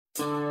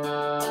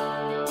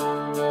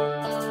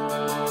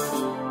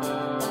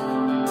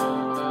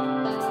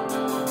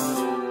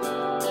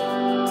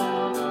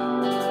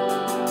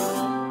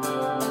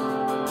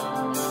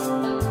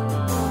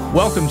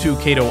Welcome to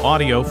Cato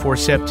Audio for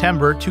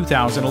September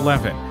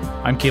 2011.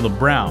 I'm Caleb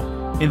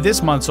Brown. In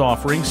this month's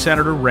offering,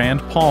 Senator Rand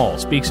Paul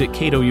speaks at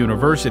Cato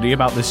University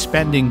about the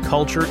spending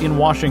culture in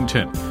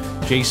Washington.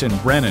 Jason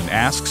Brennan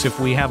asks if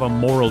we have a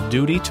moral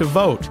duty to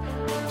vote.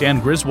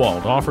 Dan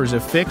Griswold offers a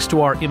fix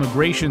to our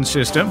immigration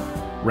system.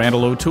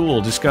 Randall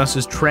O'Toole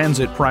discusses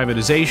transit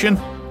privatization.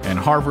 And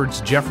Harvard's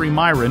Jeffrey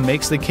Myron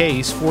makes the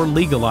case for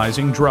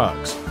legalizing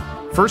drugs.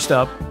 First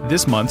up,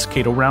 this month's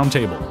Cato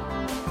Roundtable.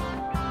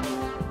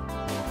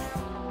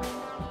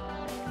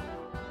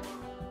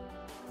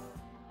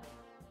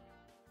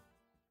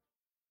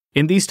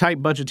 In these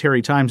tight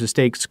budgetary times, the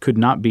stakes could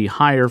not be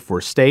higher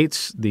for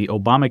states. The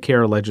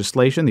Obamacare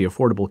legislation, the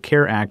Affordable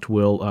Care Act,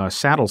 will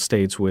saddle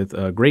states with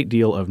a great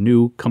deal of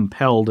new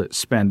compelled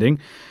spending.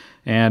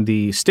 And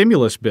the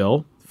stimulus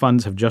bill,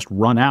 funds have just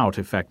run out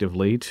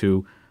effectively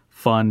to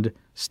fund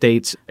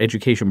states'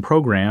 education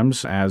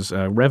programs as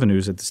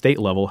revenues at the state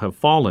level have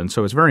fallen.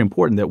 So it's very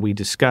important that we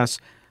discuss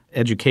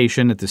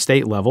education at the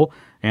state level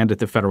and at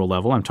the federal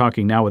level. I'm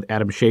talking now with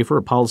Adam Schaefer,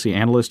 a policy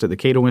analyst at the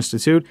Cato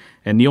Institute,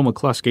 and Neil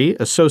McCluskey,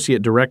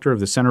 Associate Director of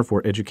the Center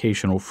for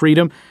Educational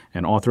Freedom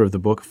and author of the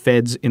book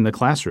Feds in the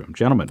Classroom.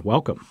 Gentlemen,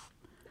 welcome.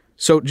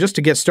 So just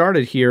to get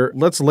started here,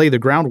 let's lay the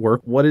groundwork.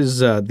 What is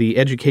the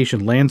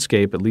education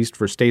landscape, at least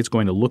for states,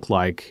 going to look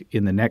like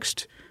in the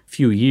next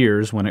few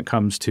years when it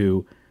comes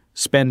to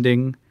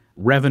spending,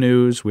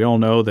 revenues? We all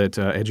know that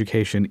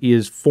education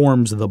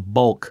forms the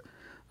bulk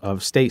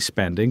of state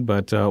spending,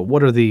 but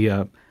what are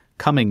the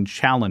coming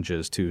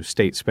challenges to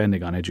state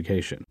spending on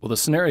education? Well, the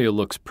scenario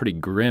looks pretty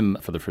grim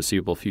for the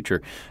foreseeable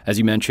future. As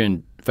you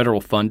mentioned, federal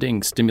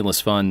funding,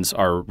 stimulus funds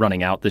are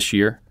running out this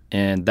year,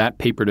 and that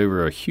papered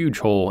over a huge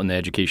hole in the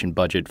education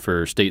budget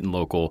for state and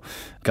local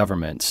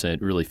governments.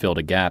 It really filled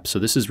a gap. So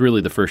this is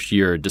really the first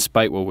year,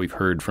 despite what we've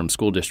heard from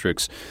school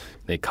districts.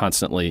 They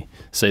constantly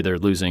say they're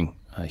losing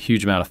a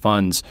huge amount of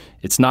funds.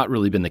 It's not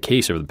really been the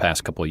case over the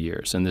past couple of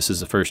years. And this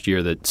is the first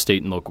year that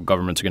state and local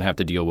governments are going to have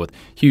to deal with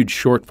huge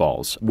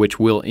shortfalls, which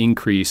will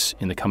increase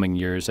in the coming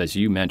years, as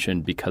you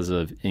mentioned, because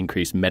of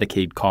increased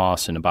Medicaid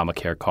costs and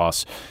Obamacare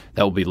costs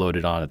that will be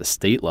loaded on at the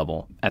state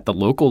level. At the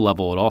local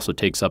level, it also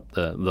takes up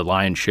the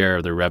lion's share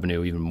of their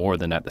revenue, even more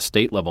than at the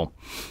state level.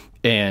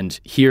 And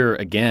here,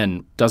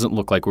 again, doesn't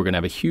look like we're going to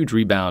have a huge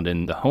rebound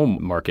in the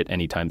home market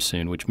anytime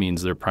soon, which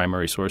means their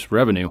primary source of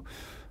revenue,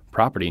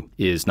 property,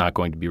 is not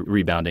going to be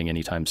rebounding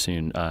anytime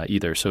soon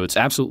either. So it's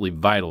absolutely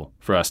vital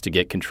for us to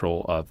get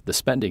control of the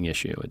spending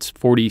issue. It's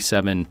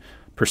 47%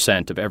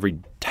 of every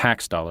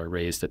tax dollar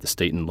raised at the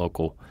state and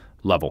local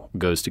level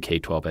goes to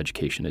K-12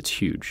 education. It's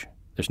huge.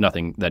 There's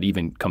nothing that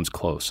even comes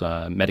close.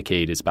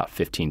 Medicaid is about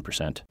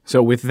 15%.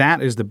 So with that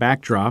as the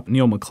backdrop,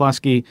 Neil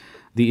McCluskey,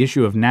 the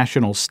issue of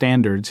national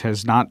standards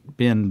has not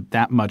been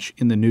that much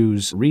in the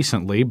news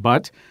recently,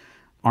 but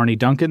Arne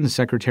Duncan, the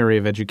Secretary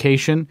of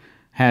Education,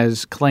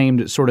 has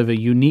claimed sort of a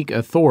unique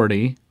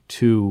authority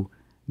to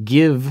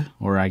give,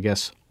 or I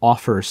guess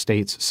offer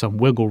states some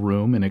wiggle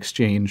room in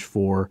exchange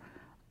for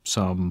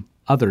some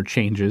other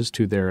changes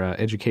to their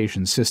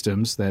education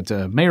systems that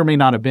may or may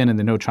not have been in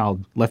the No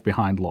Child Left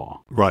Behind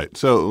law. Right.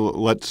 So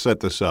let's set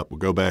this up. We'll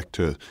go back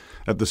to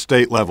at the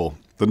state level.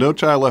 The No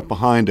Child Left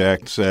Behind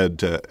Act said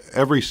to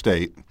every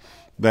state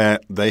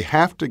that they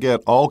have to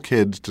get all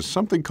kids to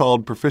something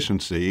called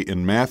proficiency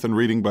in math and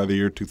reading by the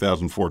year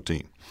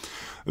 2014.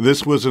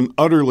 This was an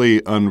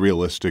utterly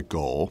unrealistic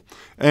goal,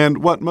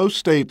 and what most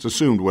states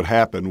assumed would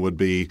happen would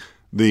be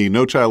the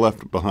No Child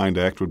Left Behind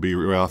Act would be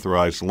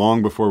reauthorized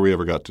long before we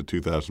ever got to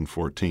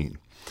 2014.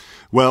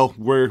 Well,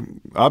 we're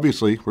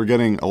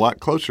getting a lot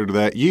closer to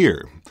that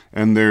year,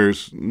 and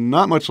there's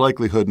not much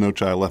likelihood No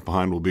Child Left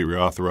Behind will be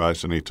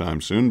reauthorized anytime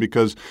soon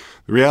because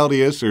the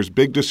reality is there's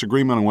big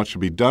disagreement on what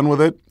should be done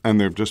with it, and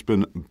there have just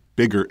been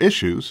bigger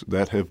issues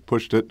that have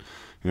pushed it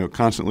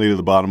constantly to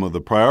the bottom of the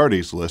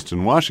priorities list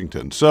in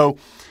Washington. So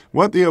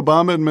what the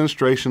Obama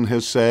administration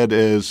has said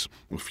is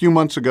a few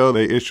months ago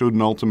they issued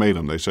an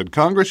ultimatum. They said,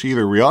 Congress,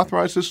 either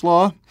reauthorize this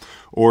law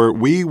or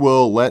we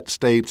will let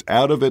states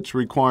out of its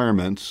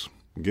requirements,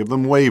 give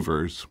them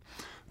waivers,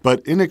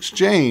 but in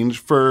exchange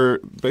for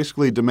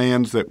basically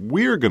demands that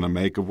we're going to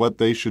make of what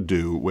they should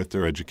do with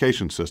their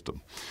education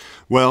system.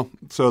 Well,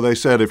 so they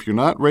said, if you're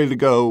not ready to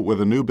go with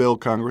a new bill,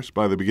 Congress,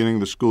 by the beginning of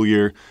the school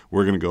year,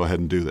 we're going to go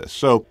ahead and do this.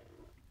 So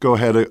go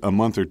ahead a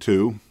month or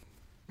two.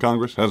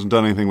 Congress hasn't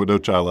done anything with No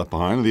Child Left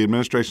Behind. The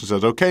administration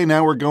says, okay,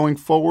 now we're going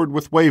forward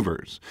with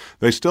waivers.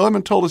 They still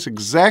haven't told us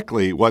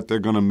exactly what they're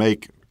going to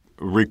make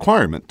a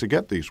requirement to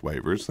get these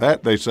waivers.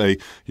 That, they say,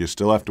 you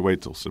still have to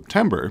wait till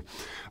September.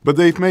 But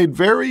they've made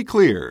very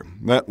clear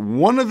that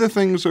one of the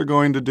things they're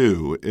going to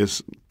do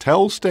is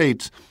tell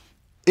states,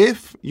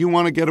 if you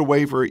want to get a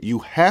waiver, you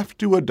have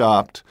to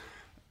adopt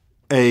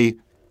a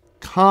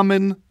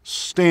common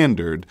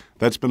standard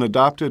that's been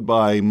adopted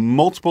by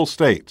multiple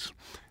states.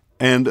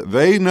 And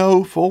they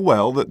know full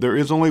well that there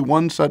is only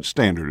one such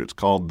standard. It's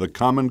called the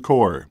Common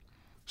Core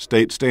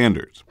State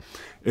Standards.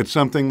 It's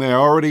something they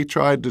already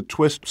tried to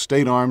twist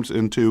state arms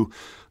into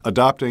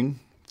adopting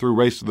through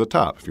Race to the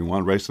Top. If you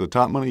want Race to the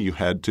Top money, you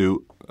had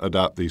to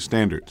adopt these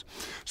standards.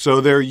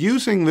 So they're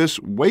using this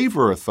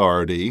waiver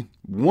authority,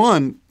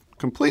 one,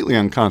 completely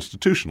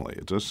unconstitutionally.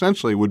 It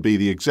essentially would be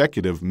the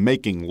executive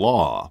making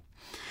law.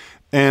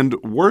 And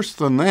worse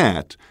than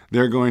that,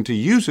 they're going to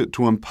use it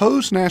to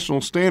impose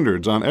national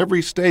standards on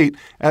every state.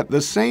 At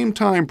the same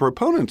time,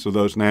 proponents of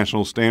those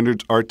national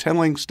standards are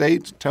telling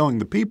states, telling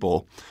the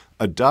people,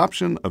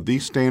 adoption of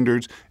these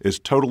standards is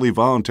totally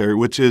voluntary,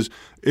 which is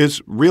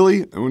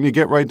really, when you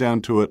get right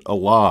down to it, a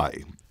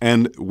lie.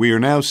 And we are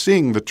now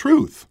seeing the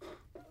truth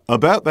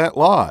about that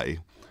lie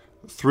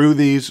through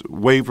these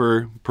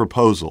waiver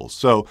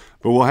proposals. But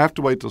we'll have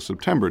to wait till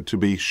September to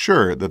be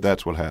sure that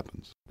that's what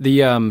happens.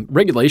 The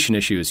regulation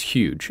issue is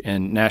huge,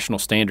 and national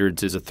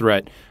standards is a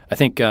threat, I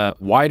think a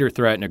wider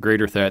threat and a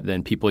greater threat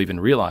than people even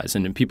realize.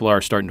 And people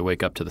are starting to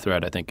wake up to the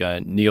threat. I think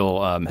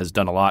Neil has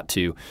done a lot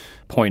to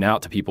point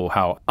out to people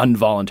how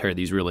involuntary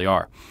these really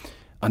are.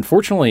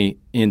 Unfortunately,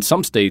 in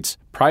some states,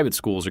 private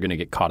schools are going to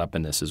get caught up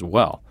in this as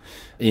well.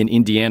 In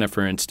Indiana,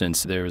 for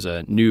instance, there was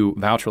a new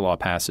voucher law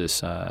passed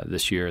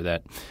this year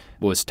that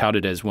was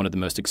touted as one of the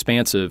most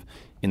expansive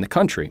in the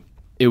country.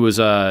 It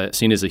was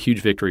seen as a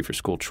huge victory for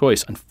school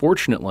choice.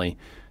 Unfortunately,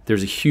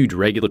 there's a huge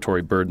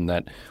regulatory burden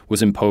that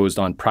was imposed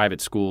on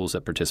private schools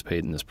that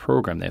participate in this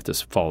program. They have to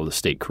follow the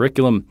state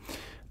curriculum.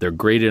 They're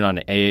graded on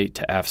an A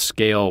to F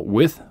scale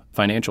with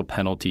financial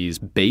penalties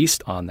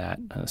based on that,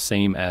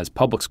 same as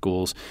public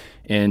schools,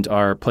 and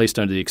are placed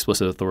under the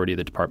explicit authority of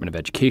the Department of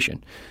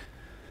Education.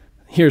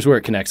 Here's where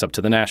it connects up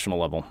to the national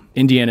level.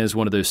 Indiana is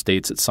one of those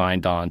states that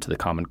signed on to the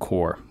Common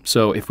Core.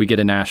 So if we get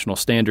a national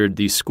standard,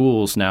 these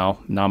schools, now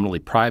nominally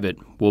private,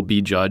 will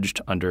be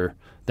judged under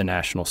the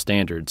national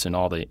standards and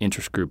all the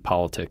interest group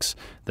politics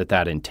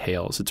that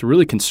entails. It's a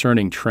really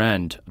concerning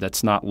trend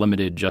that's not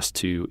limited just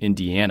to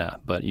Indiana,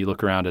 but you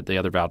look around at the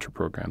other voucher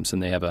programs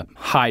and they have a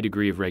high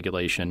degree of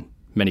regulation,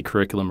 many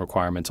curriculum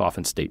requirements,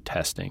 often state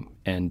testing.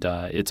 And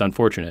it's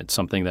unfortunate. It's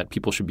something that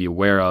people should be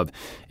aware of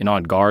and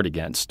on guard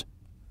against.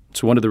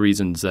 It's one of the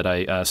reasons that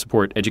I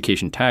support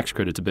education tax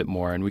credits a bit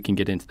more, and we can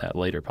get into that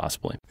later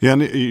possibly. Yeah,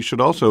 and you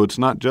should also, it's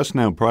not just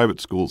now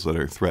private schools that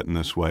are threatened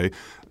this way,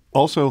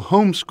 also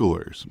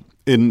homeschoolers.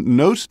 In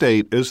no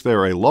state is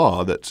there a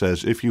law that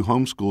says if you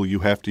homeschool, you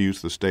have to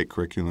use the state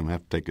curriculum,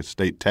 have to take a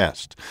state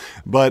test.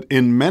 But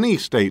in many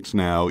states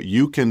now,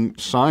 you can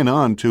sign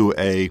on to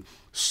a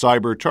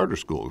cyber charter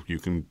school. You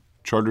can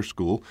charter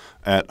school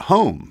at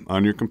home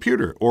on your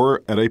computer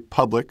or at a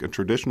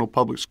traditional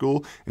public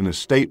school in a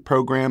state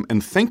program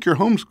and think you're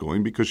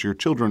homeschooling because your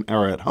children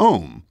are at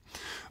home.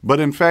 But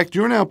in fact,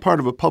 you're now part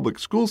of a public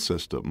school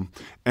system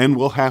and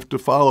will have to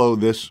follow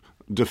this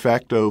de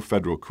facto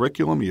federal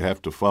curriculum. You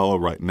have to follow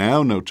right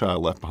now, No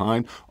Child Left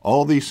Behind.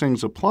 All these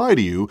things apply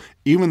to you,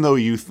 even though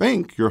you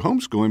think you're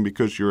homeschooling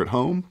because you're at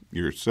home,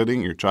 your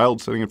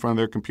child's sitting in front of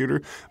their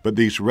computer. But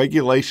these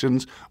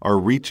regulations are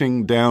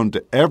reaching down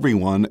to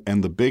everyone,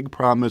 and the big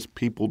problem is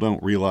people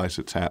don't realize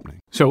it's happening.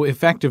 So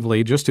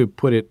effectively, just to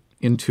put it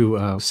into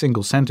a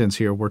single sentence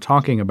here, we're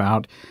talking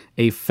about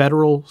a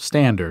federal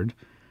standard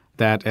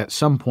that at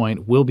some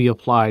point will be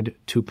applied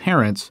to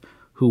parents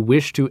who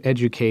wish to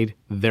educate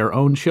their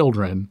own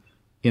children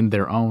in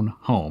their own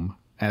home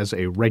as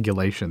a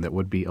regulation that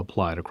would be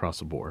applied across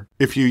the board.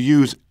 If you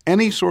use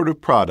any sort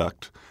of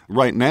product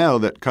right now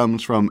that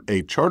comes from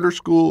a charter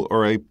school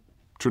or a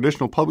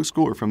traditional public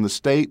school or from the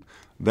state,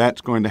 that's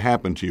going to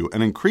happen to you.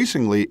 And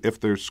increasingly, if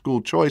there's school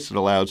choice that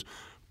allows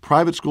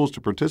private schools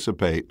to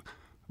participate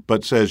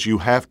but says you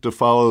have to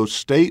follow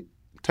state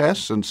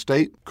tests and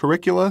state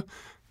curricula,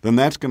 then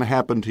that's going to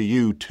happen to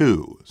you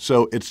too.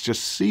 So it's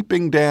just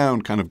seeping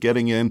down, kind of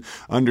getting in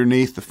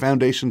underneath the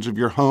foundations of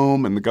your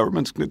home, and the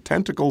government's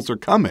tentacles are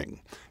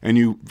coming, and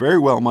you very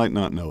well might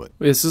not know it.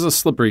 This is a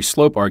slippery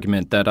slope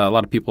argument that a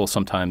lot of people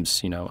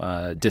sometimes,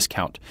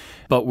 discount.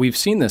 But we've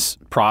seen this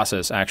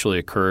process actually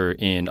occur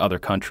in other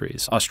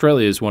countries.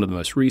 Australia is one of the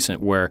most recent,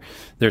 where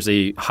there's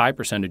a high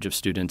percentage of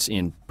students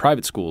in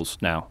private schools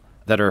now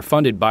that are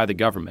funded by the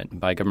government,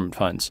 by government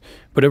funds.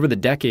 But over the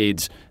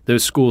decades,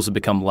 those schools have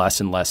become less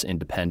and less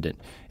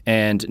independent.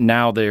 And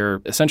now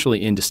they're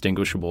essentially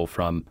indistinguishable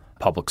from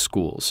public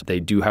schools. They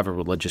do have a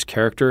religious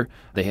character.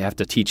 They have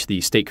to teach the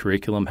state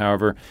curriculum,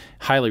 however,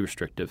 highly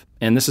restrictive.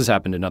 And this has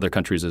happened in other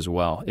countries as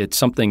well. It's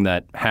something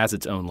that has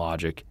its own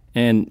logic,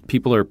 and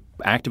people are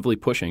actively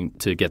pushing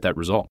to get that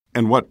result.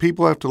 And what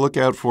people have to look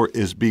out for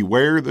is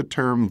beware the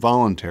term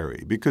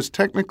voluntary, because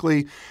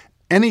technically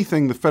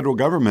anything the federal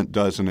government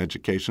does in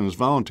education is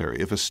voluntary.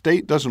 If a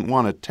state doesn't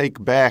want to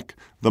take back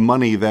the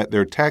money that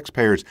their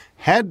taxpayers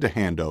had to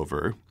hand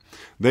over,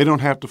 they don't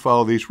have to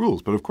follow these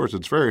rules. But of course,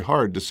 it's very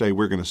hard to say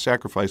we're going to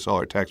sacrifice all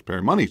our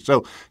taxpayer money.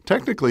 So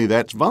technically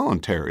that's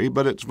voluntary,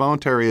 but it's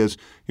voluntary as,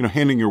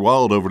 handing your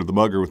wallet over to the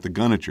mugger with the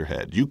gun at your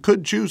head. You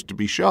could choose to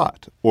be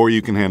shot, or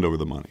you can hand over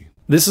the money.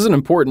 This is an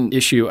important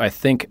issue, I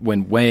think,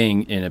 when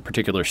weighing in a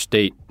particular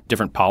state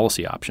different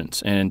policy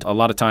options. And a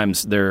lot of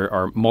times there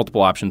are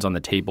multiple options on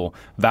the table,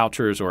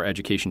 vouchers or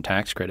education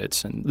tax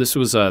credits. And this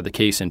was the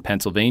case in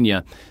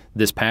Pennsylvania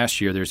this past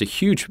year. There's a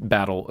huge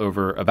battle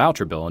over a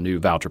voucher bill, a new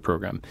voucher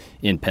program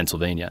in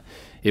Pennsylvania.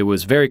 It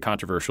was very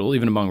controversial,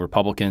 even among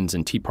Republicans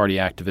and Tea Party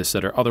activists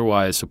that are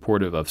otherwise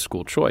supportive of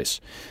school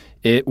choice.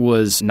 It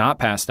was not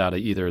passed out of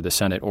either the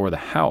Senate or the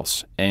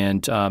House,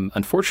 and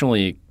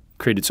unfortunately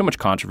created so much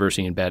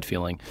controversy and bad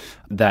feeling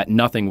that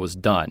nothing was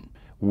done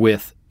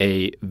with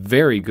a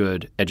very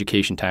good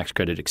education tax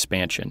credit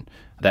expansion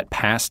that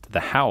passed the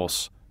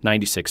House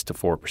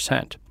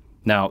 96-4%.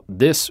 Now,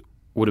 this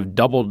would have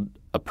doubled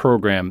a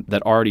program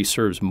that already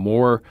serves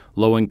more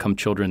low-income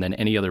children than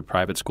any other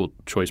private school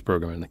choice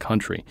program in the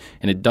country.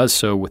 And it does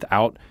so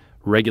without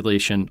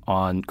regulation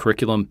on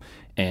curriculum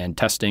and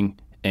testing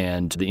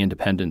and the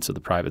independence of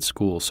the private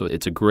schools. So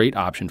it's a great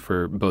option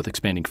for both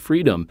expanding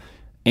freedom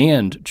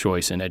and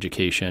choice in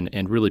education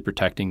and really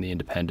protecting the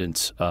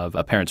independence of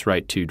a parent's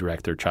right to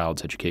direct their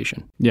child's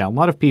education. Yeah, a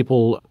lot of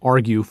people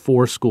argue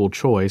for school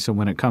choice, and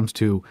when it comes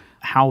to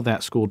how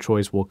that school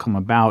choice will come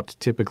about,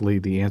 typically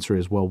the answer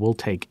is, well, we'll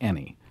take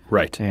any.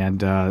 Right. And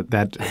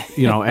that,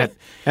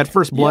 at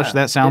first blush,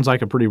 that sounds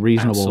like a pretty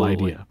reasonable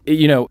idea.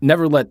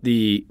 Never let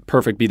the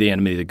perfect be the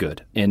enemy of the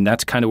good. And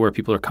that's kind of where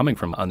people are coming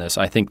from on this.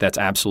 I think that's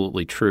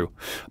absolutely true.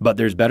 But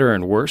there's better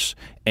and worse.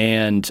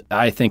 And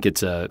I think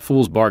it's a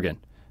fool's bargain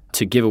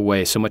to give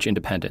away so much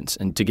independence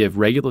and to give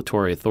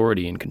regulatory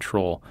authority and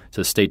control to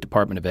the State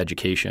Department of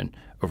Education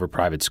over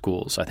private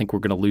schools. I think we're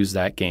going to lose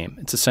that game.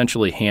 It's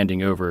essentially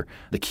handing over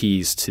the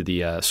keys to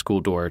the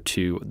school door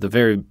to the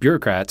very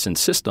bureaucrats and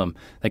system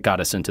that got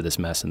us into this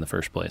mess in the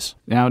first place.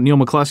 Now, Neil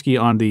McCluskey,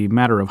 on the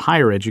matter of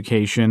higher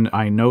education,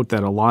 I note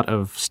that a lot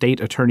of state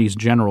attorneys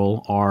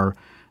general are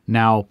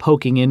now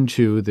poking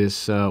into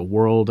this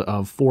world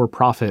of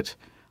for-profit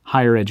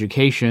higher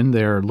education.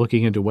 They're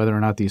looking into whether or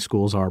not these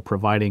schools are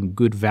providing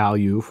good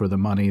value for the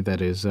money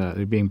that is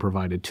being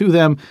provided to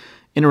them.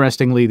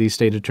 Interestingly, these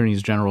state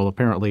attorneys general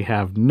apparently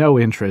have no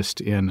interest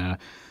in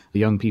the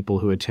young people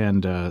who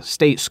attend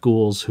state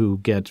schools who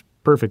get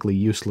perfectly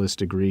useless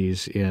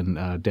degrees in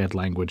dead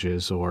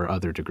languages or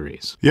other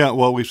degrees. Yeah,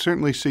 well, we've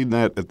certainly seen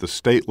that at the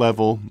state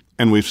level,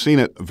 and we've seen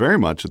it very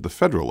much at the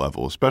federal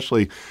level,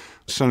 especially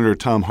Senator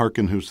Tom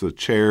Harkin, who's the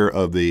chair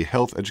of the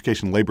Health,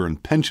 Education, Labor,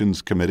 and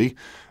Pensions Committee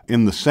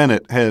in the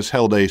Senate, has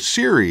held a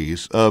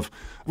series of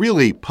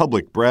really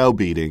public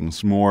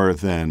browbeatings more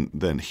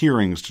than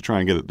hearings to try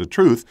and get at the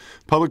truth,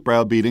 public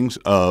browbeatings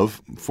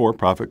of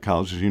for-profit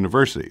colleges and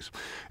universities.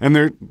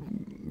 And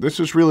this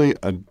is really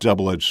a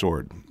double-edged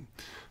sword.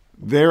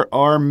 There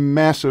are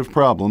massive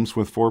problems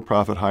with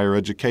for-profit higher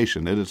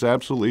education. It is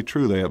absolutely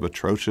true. They have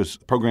atrocious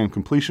program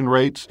completion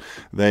rates.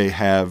 They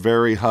have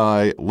very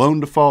high loan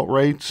default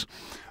rates.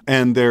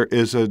 And there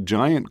is a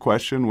giant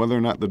question whether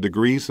or not the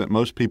degrees that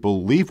most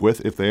people leave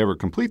with, if they ever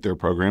complete their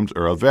programs,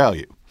 are of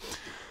value.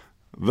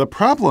 The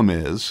problem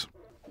is,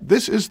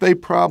 this is a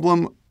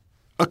problem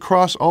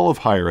across all of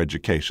higher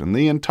education.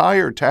 The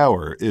entire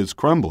tower is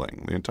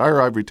crumbling, the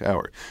entire ivory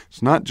tower.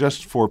 It's not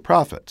just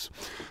for-profits.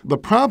 The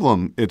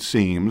problem, it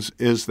seems,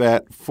 is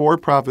that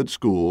for-profit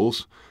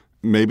schools,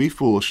 maybe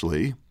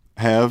foolishly,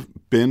 have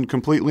been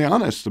completely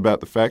honest about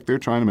the fact they're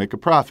trying to make a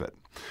profit.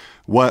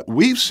 What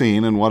we've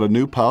seen and what a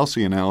new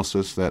policy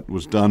analysis that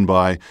was done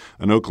by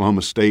an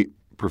Oklahoma State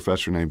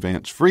professor named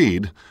Vance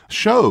Freed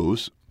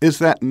shows is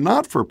that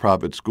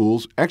not-for-profit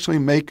schools actually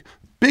make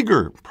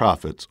bigger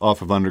profits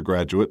off of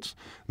undergraduates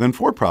than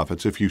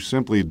for-profits if you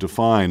simply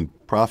define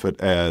profit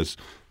as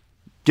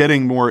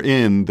getting more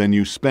in than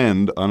you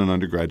spend on an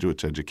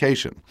undergraduate's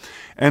education.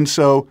 And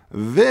so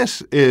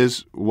this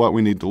is what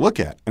we need to look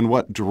at. And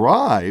what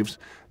drives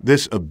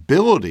this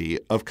ability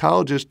of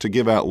colleges to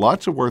give out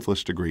lots of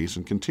worthless degrees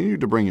and continue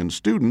to bring in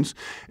students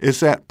is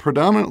that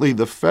predominantly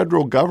the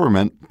federal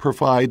government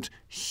provides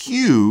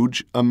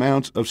huge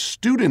amounts of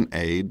student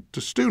aid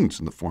to students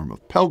in the form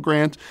of Pell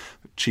Grant,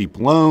 cheap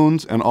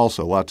loans, and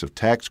also lots of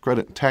tax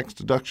credit and tax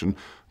deduction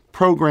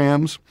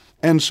programs.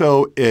 And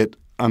so it,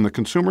 on the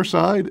consumer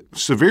side,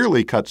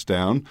 severely cuts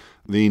down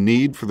the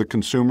need for the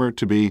consumer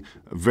to be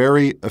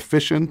very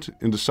efficient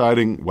in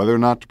deciding whether or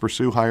not to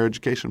pursue higher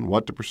education,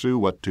 what to pursue,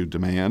 what to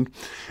demand.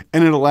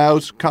 And it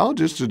allows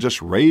colleges to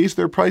just raise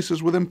their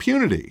prices with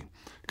impunity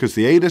because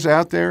the aid is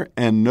out there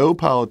and no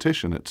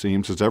politician, it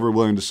seems, is ever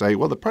willing to say,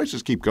 well, the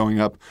prices keep going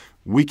up.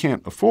 We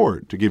can't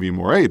afford to give you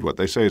more aid. What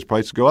they say is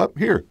prices go up.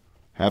 Here,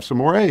 have some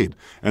more aid.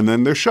 And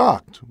then they're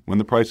shocked when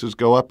the prices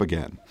go up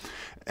again.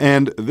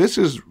 And this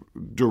is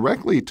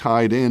directly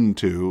tied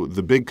into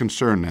the big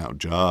concern now,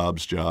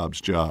 jobs, jobs,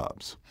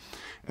 jobs.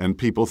 And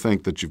people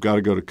think that you've got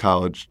to go to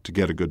college to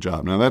get a good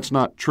job. Now, that's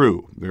not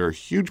true. There are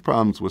huge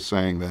problems with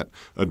saying that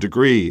a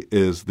degree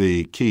is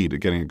the key to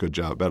getting a good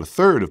job. About a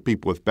third of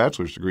people with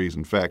bachelor's degrees,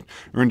 in fact,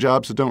 are in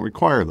jobs that don't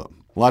require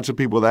them. Lots of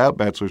people without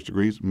bachelor's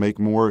degrees make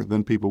more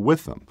than people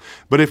with them.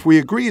 But if we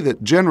agree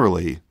that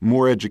generally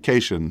more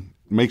education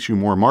makes you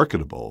more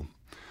marketable,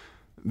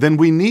 then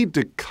we need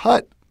to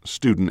cut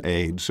student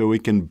aid so we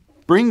can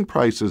bring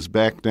prices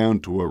back down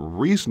to a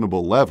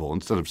reasonable level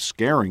instead of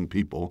scaring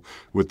people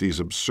with these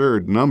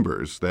absurd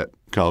numbers that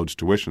college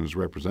tuition is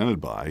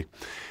represented by.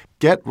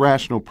 Get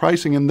rational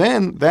pricing, and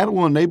then that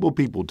will enable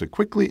people to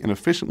quickly and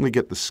efficiently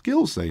get the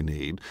skills they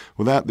need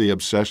without the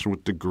obsession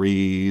with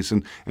degrees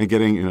and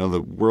getting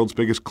the world's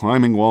biggest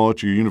climbing wall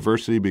at your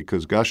university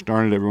because, gosh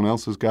darn it, everyone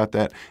else has got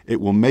that. It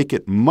will make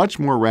it much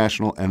more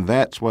rational, and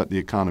that's what the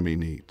economy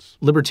needs.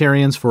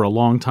 Libertarians for a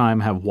long time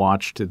have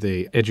watched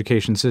the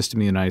education system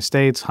in the United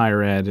States,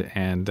 higher ed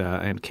and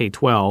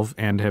K-12,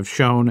 and have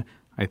shown,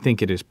 I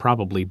think it is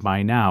probably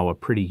by now, a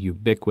pretty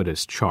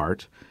ubiquitous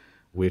chart,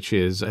 which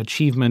is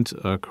achievement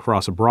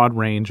across a broad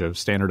range of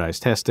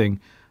standardized testing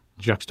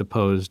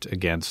juxtaposed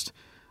against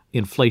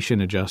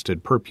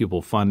inflation-adjusted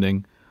per-pupil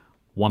funding.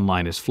 One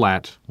line is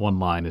flat, one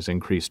line is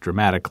increased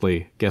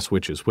dramatically. Guess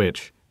which is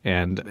which?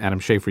 And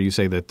Adam Schafer, you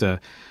say that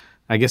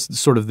I guess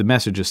sort of the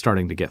message is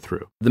starting to get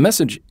through. The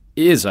message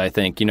is, I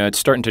think, it's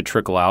starting to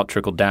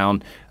trickle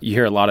down. You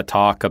hear a lot of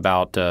talk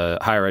about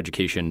higher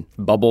education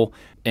bubble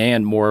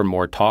and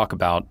more talk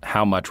about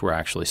how much we're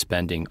actually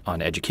spending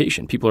on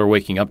education. People are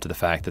waking up to the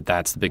fact that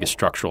that's the biggest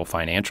structural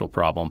financial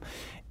problem.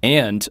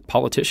 And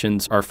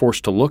politicians are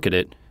forced to look at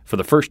it for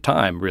the first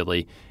time,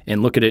 really,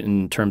 and look at it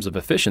in terms of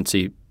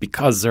efficiency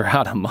because they're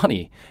out of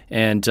money.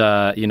 And,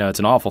 it's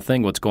an awful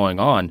thing what's going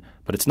on,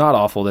 but it's not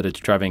awful that it's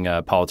driving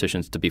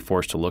politicians to be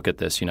forced to look at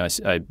this.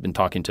 I've been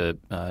talking to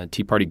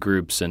Tea Party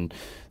groups and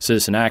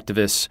citizen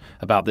activists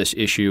about this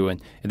issue,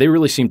 and they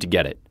really seem to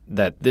get it,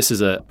 that this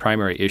is a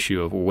primary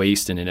issue of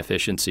waste and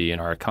inefficiency in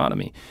our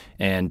economy.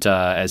 And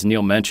as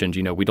Neil mentioned,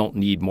 we don't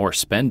need more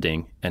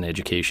spending in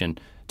education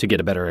to get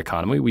a better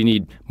economy. We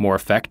need more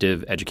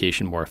effective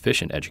education, more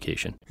efficient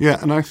education. Yeah,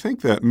 and I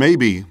think that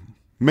maybe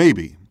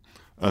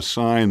a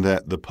sign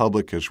that the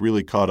public has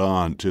really caught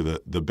on to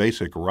the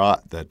basic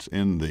rot that's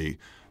in the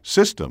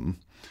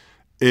system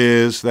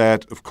is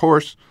that, of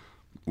course,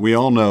 we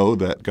all know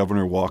that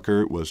Governor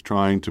Walker was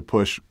trying to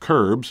push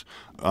curbs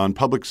on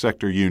public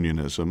sector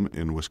unionism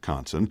in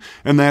Wisconsin,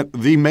 and that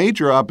the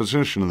major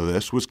opposition to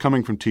this was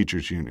coming from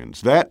teachers'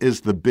 unions. That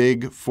is the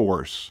big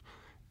force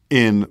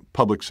in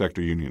public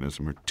sector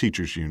unionism or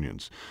teachers'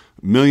 unions.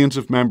 Millions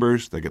of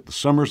members, they get the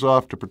summers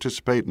off to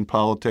participate in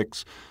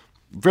politics.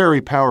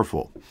 Very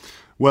powerful.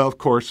 Well, of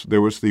course,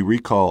 there was the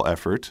recall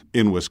effort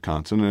in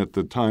Wisconsin, and at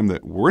the time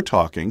that we're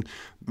talking,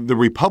 the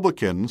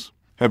Republicans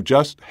have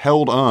just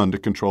held on to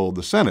control of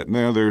the Senate.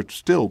 Now, there are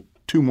still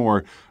 2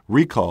 more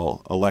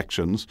recall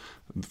elections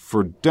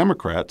for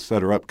Democrats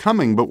that are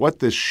upcoming, but what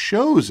this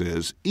shows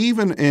is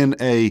even in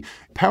a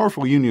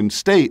powerful union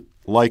state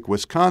like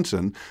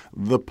Wisconsin,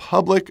 the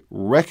public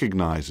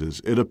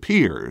recognizes, it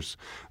appears,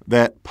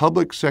 that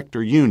public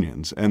sector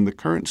unions and the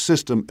current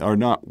system are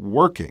not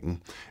working,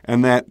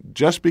 and that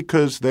just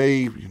because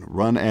they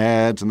run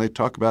ads and they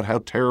talk about how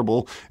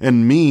terrible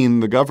and mean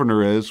the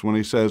governor is when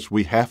he says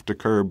we have to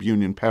curb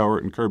union power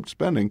and curb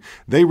spending,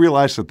 they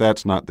realize that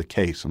that's not the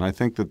case. And I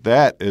think that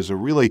that is a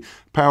really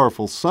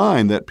powerful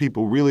sign that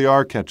people really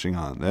are catching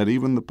on, that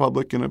even the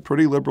public in a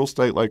pretty liberal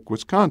state like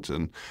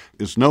Wisconsin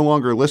is no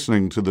longer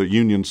listening to the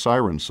union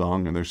siren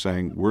song, and they're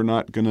saying, we're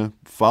not going to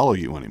follow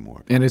you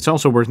anymore. And it's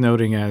also worth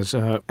noting, as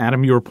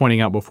Adam, you were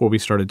pointing out before we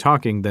started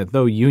talking, that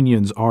though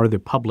unions are the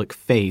public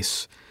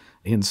face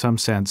in some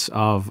sense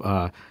of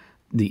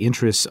the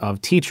interests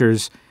of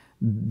teachers,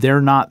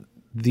 they're not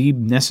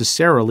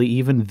necessarily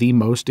even the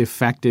most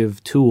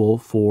effective tool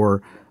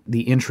for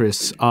the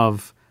interests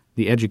of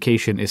the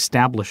education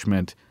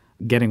establishment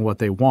getting what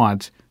they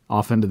want,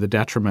 often to the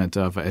detriment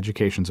of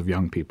educations of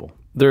young people.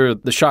 They're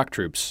the shock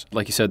troops.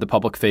 Like you said, the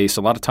public face.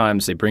 A lot of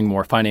times they bring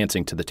more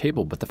financing to the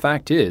table. But the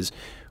fact is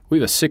we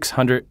have a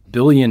 $600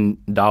 billion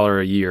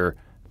a year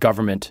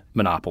government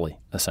monopoly,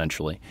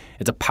 essentially.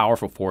 It's a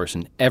powerful force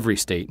in every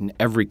state, in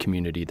every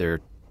community. There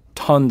are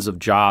tons of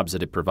jobs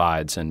that it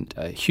provides and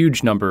a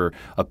huge number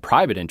of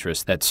private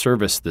interests that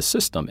service the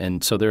system.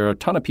 And so there are a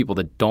ton of people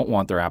that don't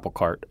want their apple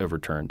cart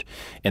overturned.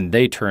 And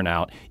they turn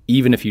out,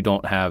 even if you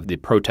don't have the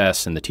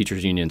protests and the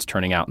teachers' unions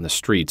turning out in the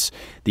streets.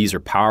 These are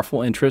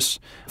powerful interests.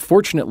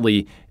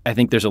 Fortunately, I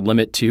think there's a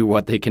limit to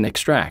what they can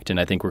extract. And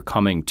I think we're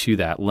coming to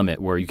that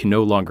limit where you can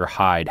no longer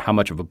hide how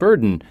much of a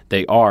burden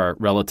they are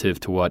relative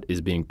to what is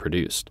being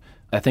produced.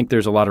 I think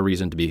there's a lot of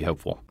reason to be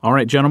hopeful. All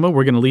right, gentlemen,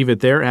 we're going to leave it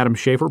there. Adam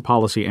Schafer,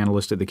 policy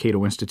analyst at the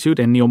Cato Institute,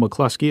 and Neil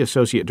McCluskey,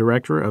 associate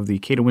director of the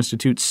Cato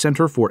Institute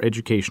Center for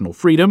Educational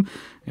Freedom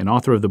and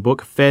author of the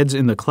book Feds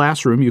in the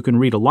Classroom. You can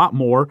read a lot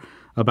more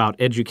about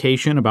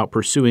education, about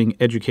pursuing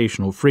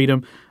educational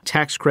freedom,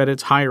 tax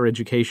credits, higher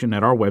education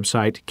at our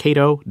website,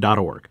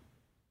 cato.org.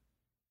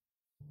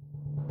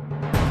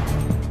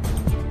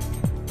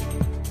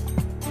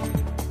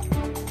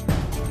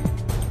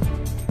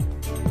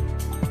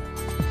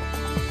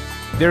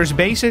 There's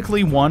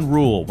basically one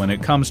rule when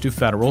it comes to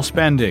federal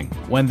spending.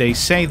 When they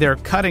say they're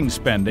cutting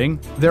spending,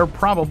 they're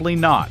probably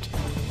not.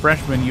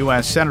 Freshman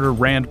U.S. Senator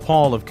Rand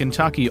Paul of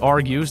Kentucky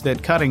argues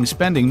that cutting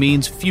spending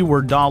means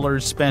fewer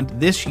dollars spent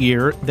this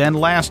year than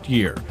last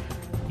year.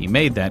 He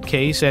made that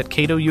case at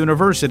Cato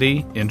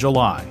University in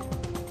July.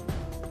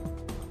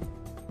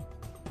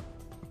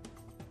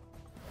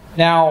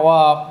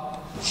 Now,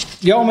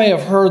 y'all may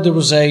have heard there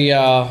was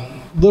a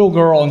little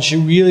girl, and she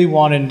really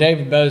wanted, and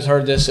David Bowes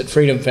heard this at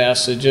Freedom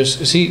Fest.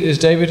 Is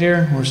David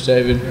here? Where's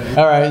David?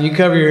 All right, you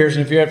cover your ears,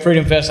 and if you're at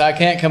Freedom Fest, I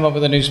can't come up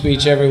with a new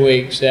speech every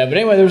week. So, but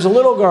anyway, there was a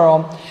little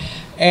girl,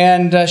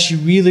 and she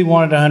really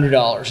wanted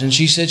 $100, and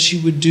she said she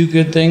would do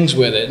good things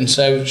with it. And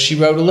so she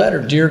wrote a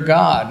letter, "Dear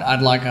God,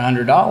 I'd like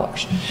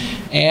 $100."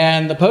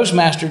 And the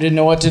postmaster didn't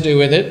know what to do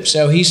with it,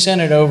 so he sent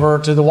it over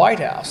to the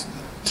White House.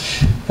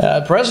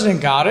 The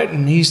president got it,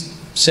 and he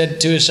said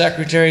to his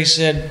secretary, he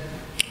said,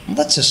 "Well,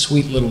 that's a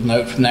sweet little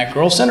note from that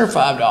girl. Send her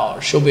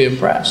 $5. She'll be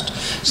impressed."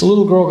 So the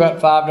little girl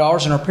got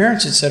 $5, and her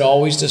parents had said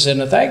always to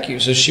send a thank you.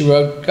 So she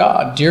wrote,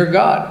 "God, dear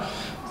God,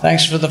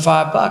 thanks for the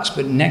 $5,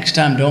 but next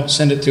time don't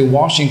send it through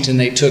Washington."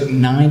 They took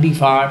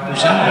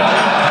 95% of it.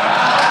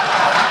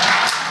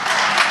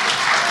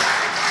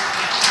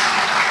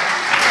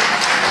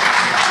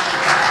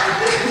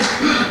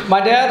 My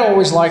dad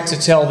always liked to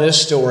tell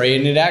this story,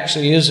 and it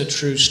actually is a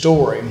true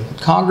story.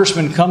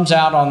 Congressman comes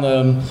out on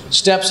the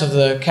steps of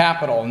the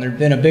Capitol, and there'd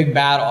been a big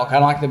battle, kind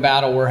of like the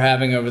battle we're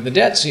having over the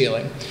debt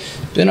ceiling.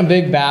 Been a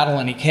big battle,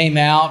 and he came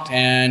out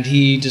and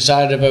he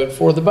decided to vote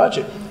for the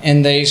budget.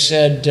 And they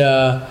said,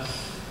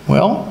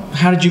 "Well,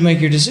 how did you make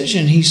your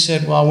decision?" He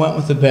said, "Well, I went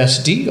with the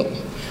best deal."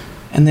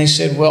 And they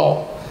said,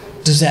 "Well,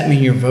 does that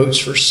mean your vote's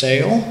for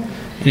sale?"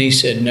 And he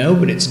said, "No,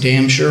 but it's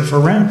damn sure for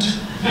rent."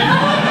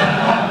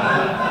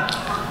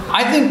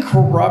 I think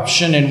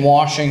corruption in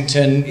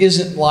Washington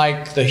isn't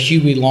like the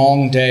Huey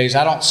Long days.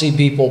 I don't see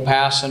people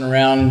passing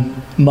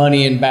around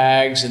money in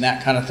bags and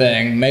that kind of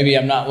thing. Maybe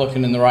I'm not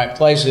looking in the right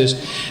places.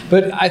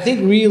 But I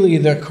think really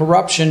the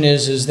corruption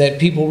is that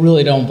people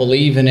really don't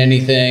believe in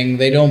anything.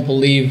 They don't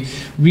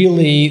believe,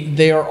 really,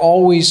 they are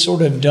always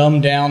sort of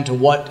dumbed down to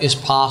what is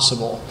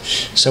possible.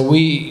 So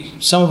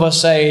some of us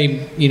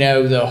say,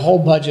 the whole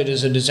budget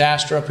is a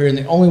disaster up here, and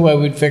the only way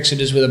we'd fix it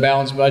is with a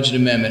balanced budget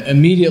amendment.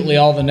 Immediately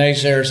all the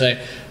naysayers say,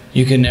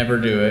 "You can never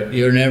do it.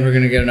 You're never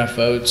going to get enough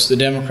votes. The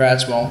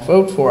Democrats won't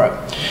vote for it."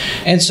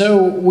 And so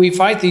we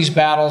fight these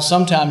battles,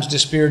 sometimes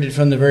dispirited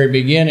from the very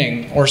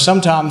beginning, or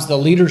sometimes the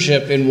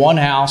leadership in one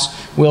house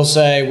will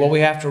say, "Well, we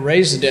have to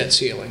raise the debt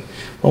ceiling."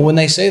 Well, when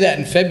they say that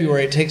in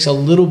February, it takes a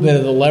little bit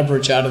of the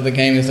leverage out of the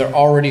game if they're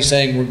already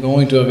saying we're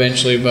going to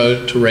eventually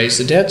vote to raise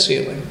the debt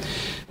ceiling.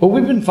 But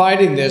we've been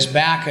fighting this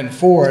back and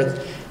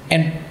forth,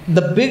 and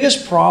the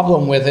biggest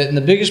problem with it, and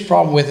the biggest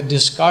problem with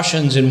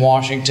discussions in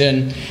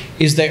Washington,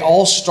 is they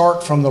all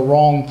start from the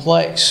wrong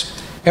place.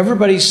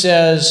 Everybody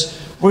says,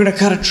 we're going to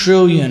cut $1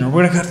 trillion, or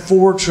we're going to cut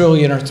 $4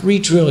 trillion, or $3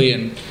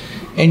 trillion.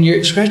 And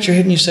you scratch your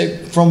head and you say,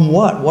 from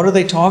what? What are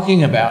they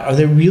talking about? Are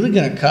they really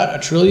going to cut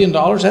 $1 trillion?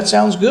 That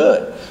sounds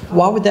good.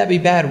 Why would that be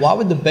bad? Why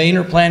would the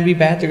Boehner plan be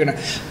bad? They're going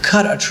to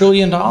cut $1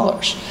 trillion.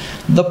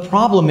 The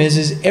problem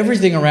is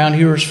everything around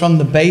here is from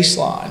the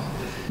baseline.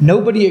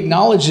 Nobody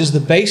acknowledges the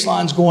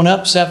baseline's going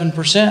up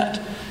 7%.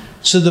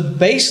 So the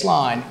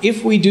baseline,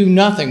 if we do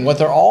nothing, what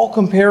they're all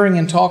comparing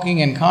and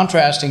talking and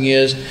contrasting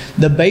is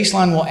the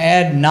baseline will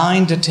add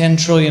 $9 to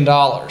 $10 trillion,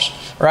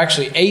 or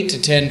actually $8 to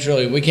 $10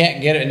 trillion. We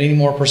can't get it any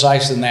more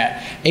precise than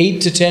that. $8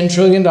 to $10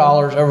 trillion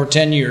over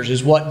 10 years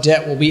is what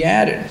debt will be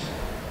added.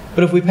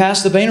 But if we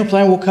pass the Boehner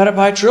plan, we'll cut it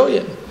by $1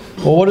 trillion.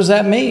 Well, what does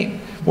that mean?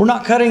 We're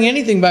not cutting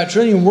anything by $1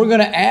 trillion. We're going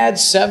to add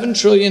 $7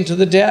 trillion to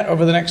the debt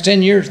over the next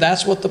 10 years.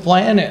 That's what the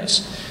plan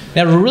is.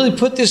 Now, to really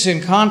put this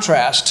in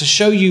contrast, to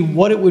show you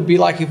what it would be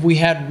like if we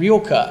had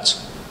real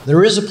cuts,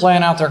 there is a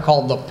plan out there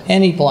called the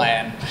Penny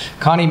Plan.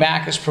 Connie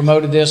Mack has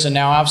promoted this, and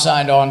now I've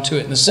signed on to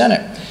it in the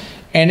Senate.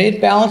 And it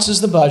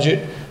balances the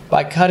budget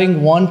by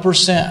cutting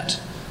 1%.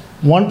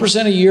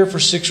 1% a year for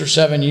 6 or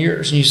 7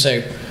 years. And you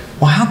say,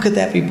 well, how could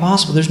that be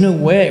possible? There's no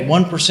way.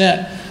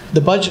 1%.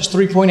 The budget's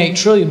 $3.8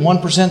 trillion.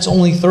 1% is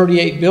only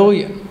 $38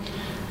 billion.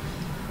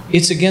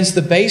 It's against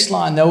the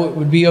baseline, though, it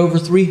would be over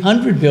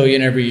 $300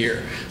 billion every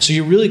year. So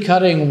you're really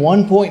cutting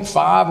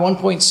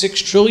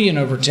 1.6 trillion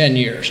over 10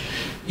 years.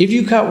 If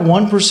you cut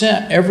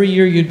 1% every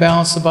year, you'd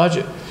balance the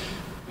budget.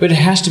 But it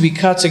has to be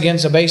cuts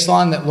against a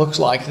baseline that looks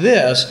like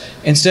this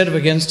instead of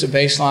against a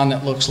baseline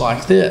that looks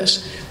like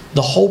this.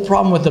 The whole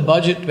problem with the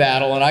budget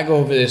battle, and I go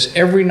over this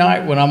every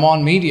night when I'm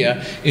on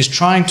media, is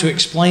trying to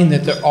explain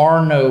that there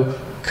are no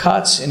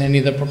cuts in any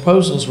of the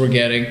proposals we're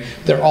getting.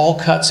 They're all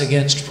cuts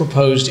against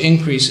proposed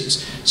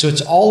increases. So it's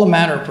all a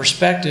matter of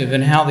perspective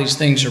and how these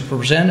things are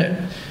presented.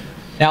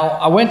 Now,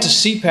 I went to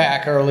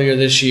CPAC earlier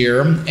this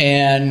year,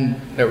 and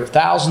there were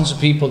thousands of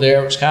people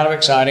there. It was kind of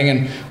exciting.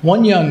 And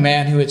one young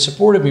man who had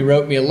supported me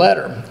wrote me a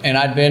letter. And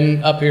I'd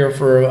been up here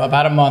for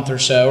about a month or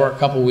so, or a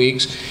couple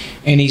weeks.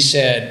 And he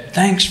said,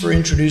 thanks for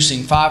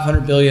introducing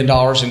 $500 billion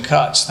in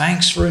cuts.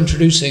 Thanks for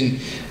introducing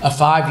a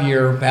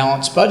 5-year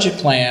balanced budget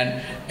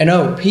plan. And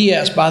oh,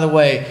 P.S., by the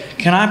way,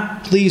 can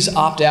I please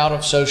opt out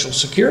of Social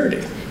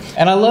Security?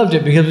 And I loved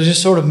it because it was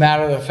just sort of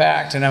matter of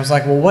fact. And I was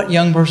like, well, what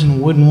young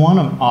person wouldn't want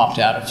to opt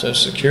out of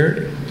Social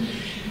Security?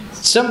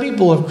 Some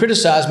people have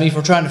criticized me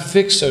for trying to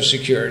fix Social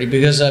Security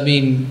because, I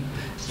mean,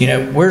 you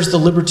know, where's the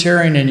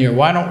libertarian in you?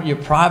 Why don't you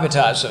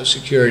privatize Social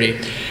Security?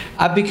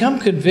 I've become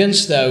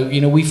convinced, though,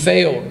 you know, we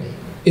failed.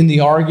 in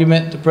the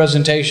argument, the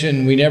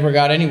presentation, we never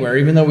got anywhere.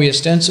 Even though we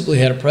ostensibly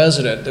had a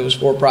president that was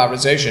for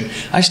privatization,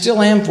 I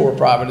still am for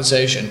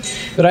privatization.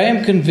 But I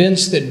am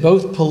convinced that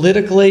both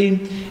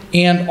politically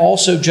and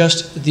also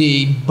just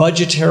the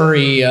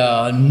budgetary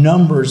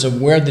numbers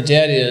of where the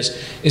debt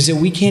is that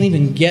we can't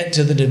even get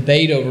to the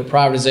debate over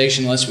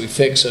privatization unless we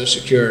fix Social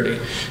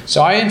Security.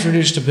 So I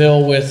introduced a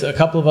bill with a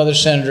couple of other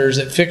senators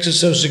that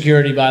fixes Social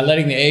Security by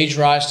letting the age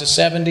rise to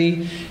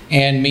 70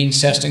 and means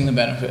testing the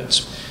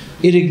benefits.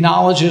 It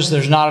acknowledges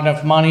there's not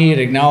enough money. It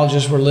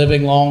acknowledges we're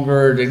living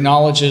longer. It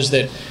acknowledges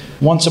that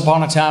once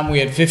upon a time we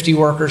had 50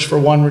 workers for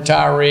one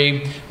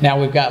retiree. Now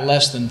we've got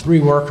less than 3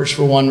 workers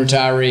for one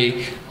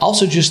retiree. I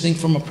also just think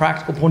from a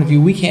practical point of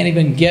view, we can't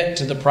even get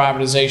to the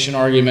privatization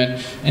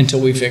argument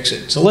until we fix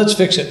it. So let's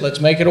fix it. Let's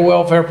make it a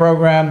welfare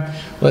program.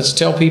 Let's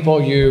tell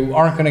people you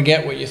aren't going to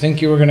get what you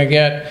think you were going to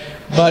get.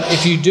 But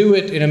if you do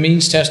it in a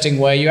means testing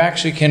way, you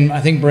actually can, I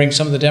think, bring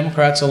some of the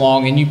Democrats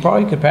along, and you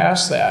probably could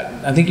pass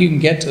that. I think you can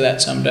get to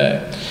that someday.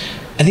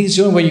 I think it's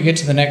the only way you get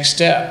to the next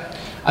step.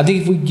 I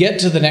think if we get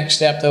to the next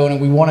step, though, and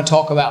we want to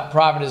talk about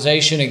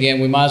privatization again,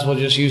 we might as well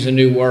just use a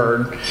new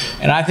word.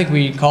 And I think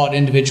we call it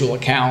individual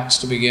accounts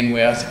to begin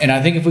with. And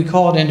I think if we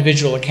call it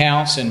individual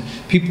accounts and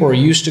people are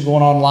used to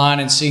going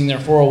online and seeing their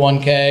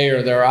 401k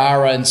or their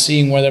IRA and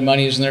seeing where their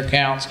money is in their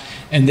accounts,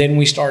 and then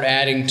we start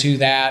adding to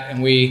that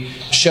and we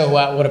show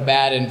out what a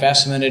bad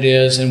investment it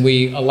is and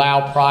we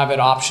allow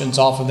private options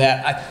off of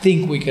that, I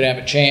think we could have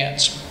a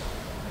chance.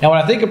 Now, when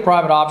I think of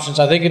private options,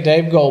 I think of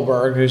Dave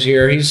Goldberg, who's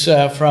here. He's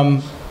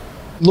from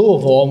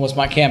Louisville and was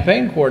my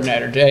campaign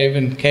coordinator, Dave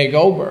and Kay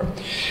Goldberg.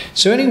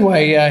 So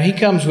anyway, he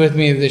comes with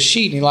me with this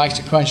sheet and he likes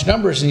to crunch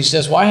numbers and he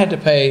says, well, I had to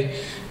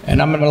pay,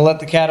 and I'm going to let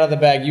the cat out of the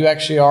bag. You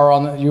actually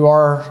are you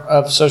are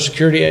of Social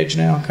Security age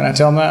now? Can I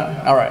tell him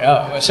that? All right.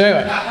 Oh, so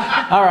anyway,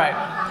 all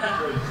right.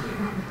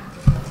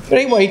 But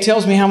anyway, he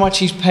tells me how much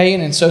he's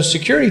paying in Social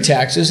Security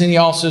taxes, and he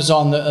also is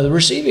on the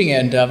receiving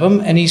end of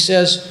them, and he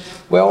says,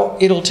 well,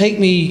 it'll take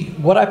me,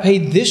 what I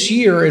paid this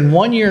year in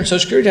 1 year in Social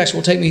Security tax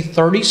will take me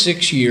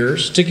 36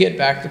 years to get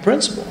back the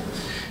principal.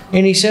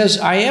 And he says,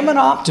 I am an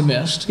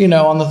optimist,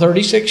 on the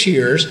 36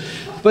 years,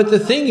 but the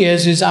thing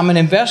is I'm an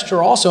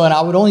investor also, and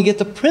I would only get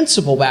the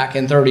principal back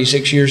in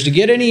 36 years. To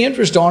get any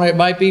interest on it, it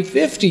might be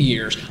 50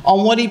 years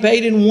on what he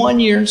paid in 1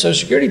 year in Social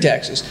Security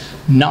taxes.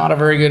 Not a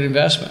very good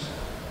investment.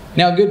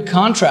 Now, a good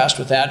contrast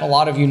with that, a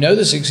lot of you know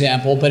this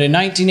example, but in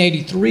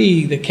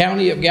 1983, the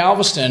county of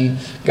Galveston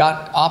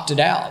got opted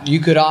out.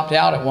 You could opt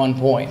out at one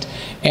point.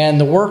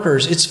 And the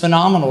workers, it's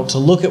phenomenal to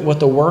look at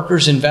what the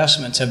workers'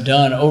 investments have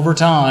done over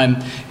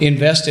time,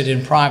 invested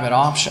in private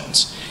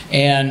options.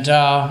 And,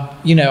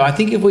 I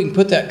think if we can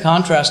put that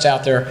contrast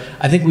out there,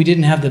 I think we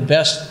didn't have the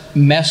best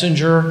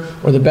messenger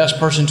or the best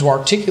person to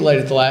articulate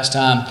it the last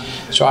time.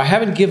 So I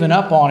haven't given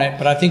up on it,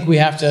 but I think we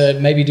have to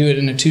maybe do it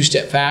in a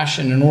two-step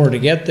fashion in order to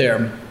get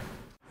there.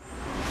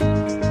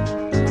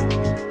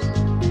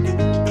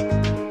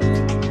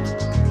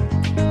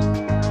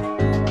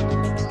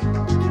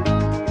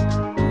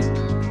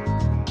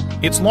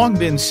 It's long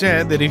been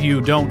said that if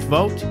you don't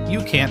vote,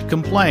 you can't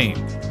complain.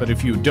 But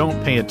if you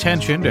don't pay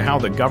attention to how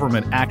the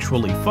government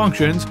actually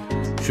functions,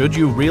 should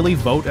you really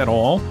vote at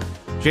all?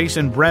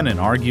 Jason Brennan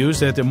argues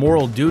that the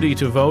moral duty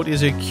to vote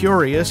is a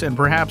curious and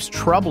perhaps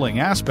troubling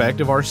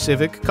aspect of our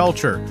civic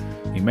culture.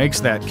 He makes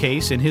that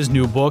case in his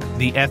new book,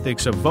 The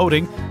Ethics of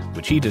Voting,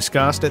 which he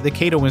discussed at the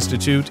Cato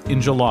Institute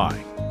in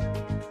July.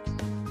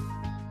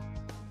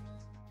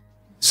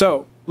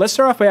 So, let's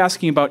start off by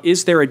asking about,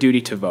 is there a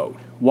duty to vote?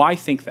 Why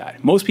think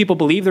that? Most people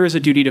believe there is a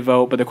duty to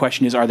vote, but the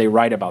question is, are they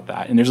right about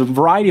that? And there's a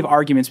variety of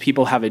arguments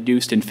people have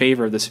adduced in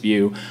favor of this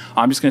view.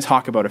 I'm just going to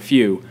talk about a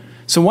few.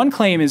 So one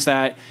claim is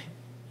that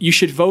you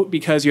should vote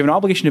because you have an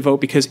obligation to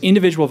vote because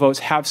individual votes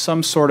have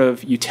some sort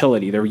of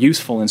utility. They're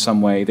useful in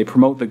some way. They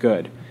promote the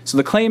good. So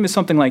the claim is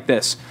something like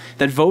this,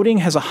 that voting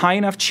has a high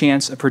enough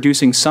chance of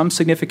producing some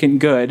significant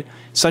good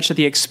such that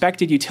the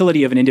expected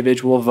utility of an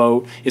individual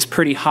vote is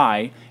pretty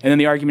high. And then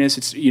the argument is,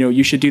 it's,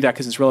 you should do that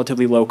because it's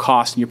relatively low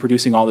cost and you're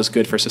producing all this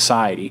good for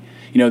society.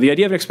 The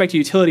idea of an expected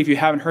utility, if you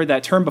haven't heard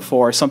that term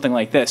before, is something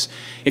like this.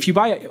 If you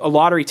buy a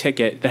lottery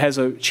ticket that has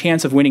a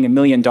chance of winning $1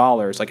 million,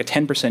 like a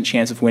 10%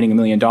 chance of winning $1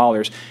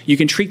 million, you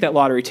can treat that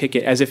lottery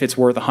ticket as if it's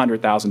worth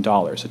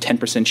 $100,000. A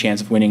 10%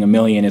 chance of winning $1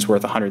 million is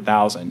worth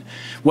 $100,000.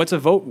 What's a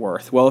vote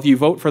worth? Well, if you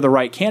vote for the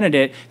right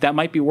candidate, that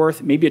might be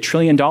worth maybe $1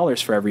 trillion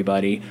for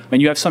everybody,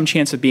 and you have some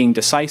chance of being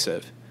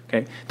decisive.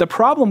 Okay? The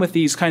problem with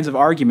these kinds of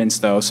arguments,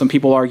 though, some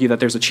people argue that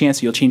there's a chance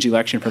that you'll change the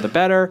election for the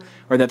better,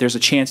 or that there's a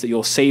chance that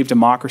you'll save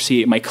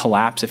democracy, it might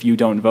collapse if you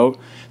don't vote.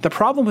 The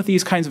problem with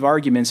these kinds of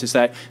arguments is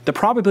that the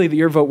probability that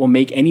your vote will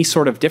make any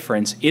sort of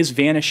difference is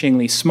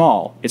vanishingly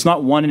small. It's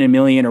not 1 in a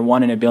million or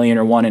 1 in a billion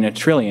or 1 in a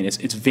trillion. It's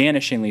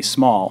vanishingly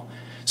small.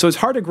 So it's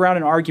hard to ground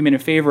an argument in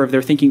favor of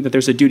their thinking that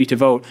there's a duty to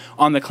vote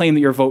on the claim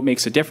that your vote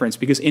makes a difference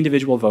because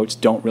individual votes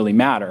don't really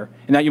matter.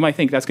 And that you might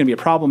think that's going to be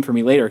a problem for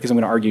me later because I'm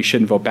going to argue you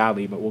shouldn't vote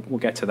badly, but we'll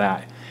get to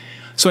that.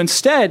 So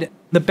instead,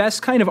 the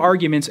best kind of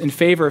arguments in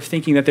favor of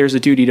thinking that there's a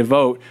duty to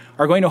vote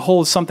are going to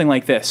hold something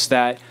like this,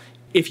 that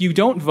if you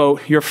don't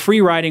vote, you're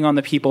free riding on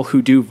the people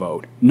who do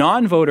vote.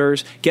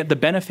 Non-voters get the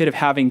benefit of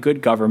having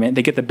good government.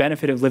 They get the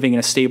benefit of living in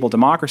a stable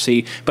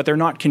democracy, but they're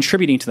not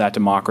contributing to that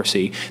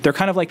democracy. They're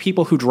kind of like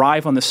people who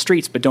drive on the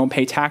streets but don't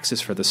pay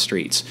taxes for the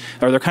streets.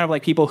 Or they're kind of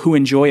like people who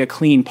enjoy a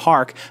clean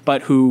park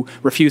but who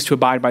refuse to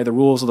abide by the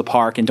rules of the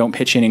park and don't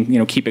pitch in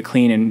and keep it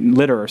clean and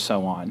litter or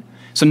so on.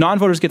 So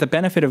non-voters get the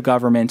benefit of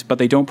government, but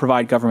they don't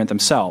provide government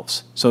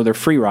themselves. So they're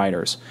free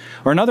riders.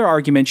 Or another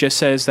argument just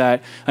says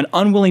that an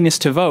unwillingness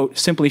to vote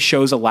simply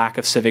shows a lack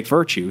of civic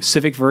virtue.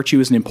 Civic virtue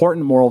is an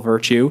important moral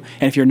virtue,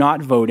 and if you're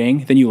not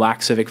voting, then you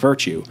lack civic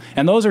virtue.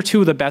 And those are two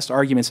of the best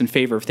arguments in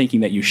favor of thinking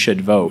that you should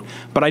vote.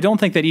 But I don't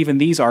think that even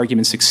these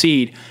arguments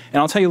succeed,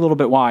 and I'll tell you a little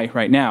bit why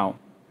right now.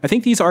 I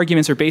think these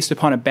arguments are based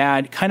upon a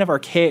bad, kind of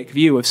archaic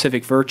view of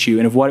civic virtue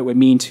and of what it would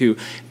mean to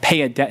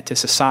pay a debt to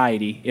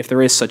society, if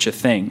there is such a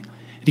thing.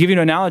 To give you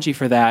an analogy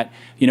for that,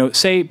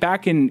 say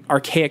back in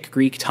archaic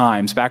Greek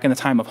times, back in the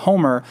time of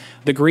Homer,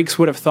 the Greeks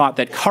would have thought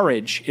that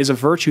courage is a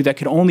virtue that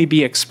could only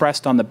be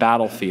expressed on the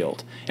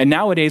battlefield. And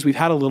nowadays, we've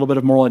had a little bit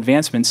of moral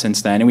advancement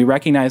since then, and we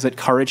recognize that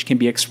courage can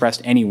be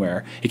expressed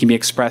anywhere. It can be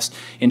expressed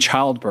in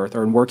childbirth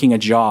or in working a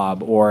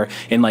job or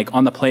in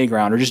on the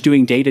playground or just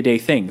doing day-to-day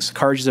things.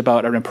 Courage is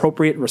about an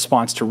appropriate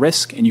response to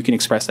risk, and you can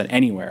express that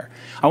anywhere.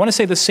 I want to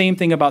say the same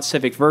thing about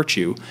civic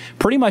virtue.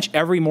 Pretty much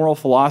every moral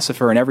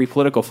philosopher and every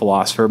political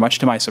philosopher, much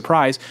to my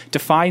surprise,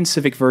 define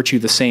civic virtue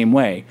the same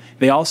way.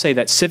 They all say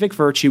that civic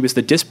virtue is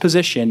the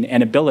disposition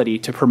and ability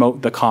to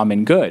promote the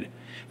common good.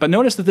 But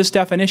notice that this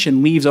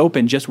definition leaves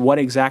open just what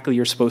exactly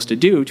you're supposed to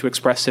do to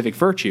express civic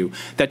virtue.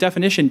 That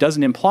definition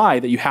doesn't imply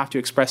that you have to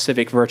express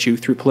civic virtue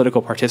through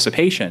political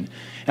participation.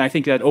 And I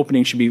think that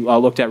opening should be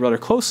looked at rather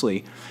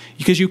closely,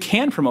 because you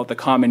can promote the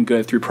common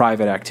good through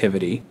private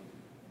activity.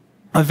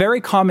 A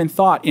very common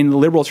thought in the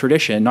liberal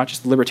tradition, not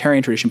just the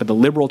libertarian tradition, but the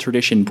liberal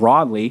tradition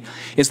broadly,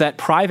 is that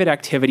private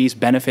activities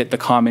benefit the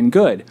common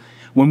good.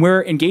 When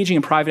we're engaging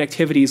in private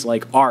activities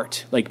like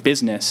art, like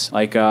business,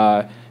 like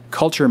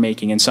culture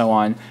making and so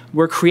on,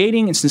 we're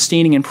creating and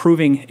sustaining and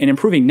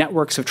improving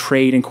networks of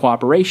trade and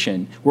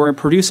cooperation. We're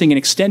producing an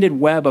extended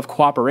web of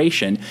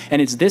cooperation,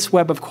 and it's this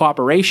web of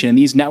cooperation and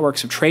these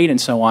networks of trade and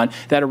so on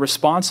that are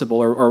responsible,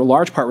 or a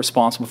large part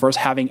responsible, for us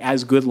having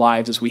as good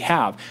lives as we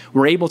have.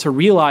 We're able to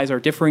realize our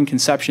differing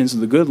conceptions of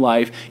the good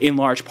life in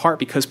large part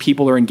because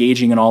people are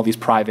engaging in all these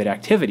private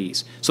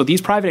activities. So these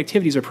private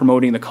activities are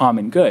promoting the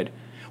common good.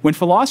 When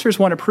philosophers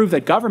want to prove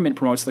that government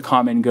promotes the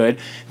common good,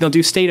 they'll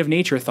do state of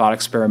nature thought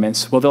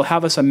experiments. Well, they'll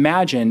have us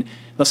imagine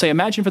for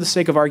the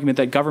sake of argument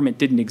that government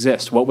didn't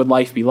exist. What would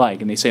life be like?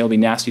 And they say it'll be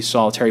nasty,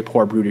 solitary,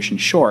 poor, brutish, and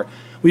short.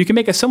 Well, you can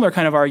make a similar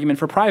kind of argument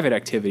for private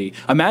activity.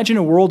 Imagine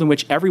a world in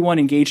which everyone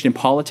engaged in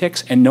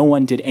politics and no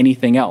one did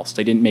anything else.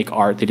 They didn't make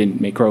art, they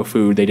didn't grow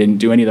food, they didn't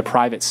do any of the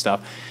private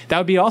stuff. That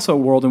would be also a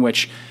world in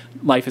which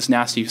life is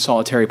nasty,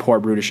 solitary, poor,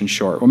 brutish, and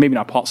short. Or maybe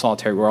not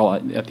solitary, we're all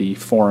at the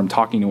forum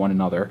talking to one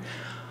another.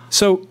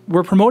 So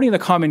we're promoting the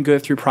common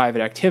good through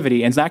private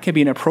activity, and that can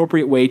be an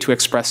appropriate way to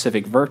express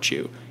civic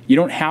virtue. You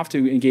don't have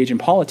to engage in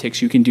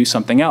politics. You can do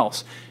something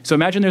else. So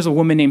imagine there's a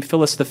woman named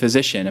Phyllis the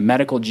physician, a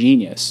medical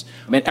genius.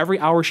 And every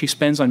hour she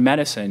spends on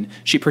medicine,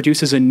 she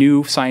produces a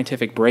new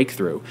scientific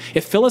breakthrough.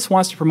 If Phyllis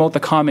wants to promote the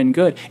common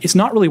good, it's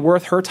not really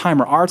worth her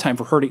time or our time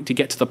for her to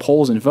get to the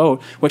polls and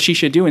vote. What she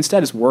should do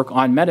instead is work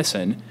on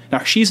medicine. Now,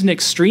 she's an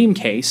extreme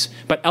case,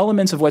 but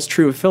elements of what's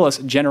true of Phyllis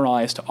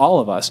generalize to all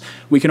of us.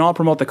 We can all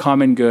promote the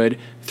common good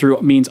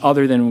through means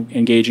other than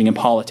engaging in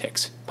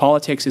politics.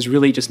 Politics is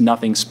really just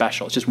nothing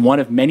special. It's just one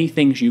of many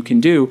things you can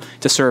do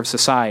to serve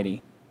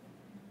society.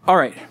 All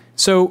right,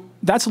 so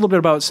that's a little bit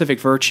about civic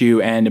virtue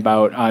and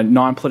about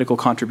non-political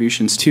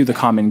contributions to the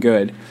common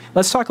good.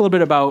 Let's talk a little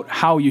bit about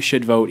how you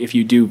should vote if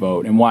you do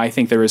vote, and why I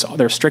think there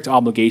are strict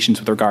obligations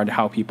with regard to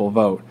how people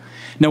vote.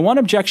 Now, one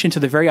objection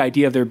to the very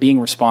idea of there being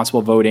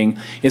responsible voting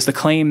is the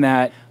claim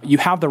that you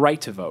have the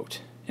right to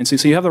vote. And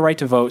so you have the right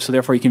to vote, so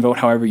therefore you can vote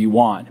however you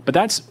want. But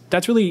that's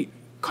really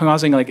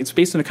causing, it's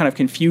based on a kind of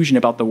confusion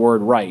about the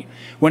word right.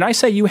 When I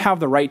say you have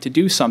the right to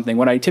do something,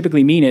 what I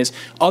typically mean is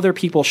other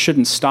people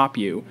shouldn't stop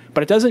you,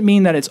 but it doesn't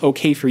mean that it's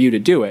okay for you to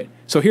do it.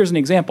 So here's an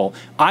example.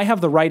 I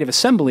have the right of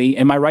assembly,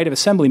 and my right of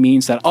assembly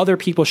means that other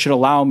people should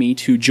allow me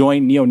to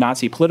join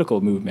neo-Nazi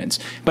political movements.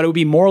 But it would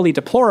be morally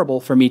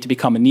deplorable for me to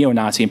become a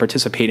neo-Nazi and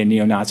participate in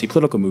neo-Nazi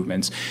political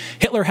movements.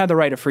 Hitler had the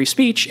right of free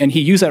speech, and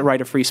he used that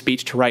right of free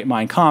speech to write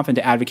Mein Kampf and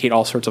to advocate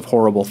all sorts of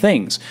horrible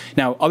things.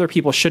 Now, other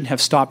people shouldn't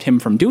have stopped him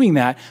from doing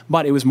that,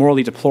 but it was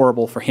morally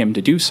deplorable for him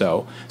to do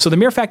so. So the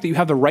mere fact that you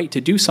have the right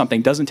to do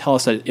something doesn't tell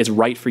us that it's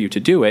right for you to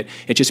do it.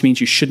 It just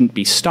means you shouldn't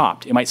be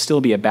stopped. It might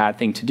still be a bad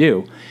thing to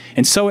do.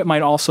 And so it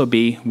might also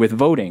be with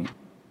voting.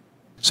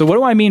 So what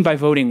do I mean by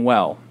voting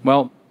well?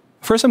 Well,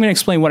 first I'm going to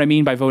explain what I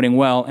mean by voting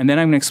well, and then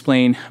I'm going to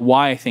explain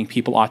why I think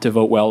people ought to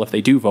vote well if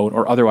they do vote,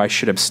 or otherwise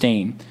should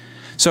abstain.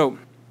 So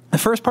the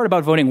first part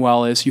about voting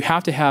well is you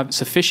have to have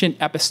sufficient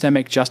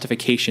epistemic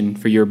justification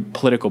for your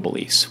political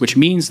beliefs, which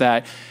means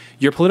that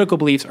your political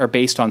beliefs are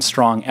based on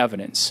strong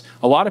evidence.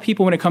 A lot of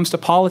people, when it comes to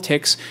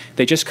politics,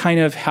 they just kind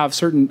of have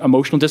certain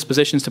emotional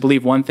dispositions to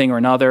believe one thing or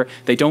another.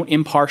 They don't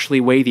impartially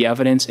weigh the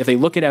evidence. If they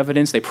look at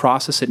evidence, they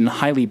process it in a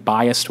highly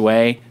biased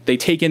way. They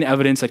take in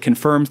evidence that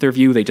confirms their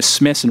view. They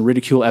dismiss and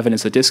ridicule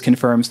evidence that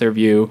disconfirms their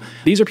view.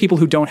 These are people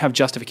who don't have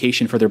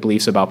justification for their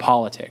beliefs about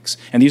politics.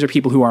 And these are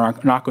people who are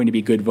not going to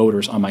be good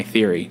voters on my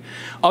theory.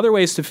 Other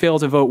ways to fail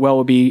to vote well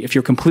would be if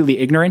you're completely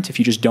ignorant, if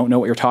you just don't know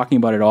what you're talking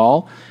about at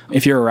all,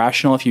 if you're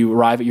irrational, if you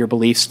arrive at your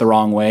beliefs the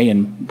wrong way,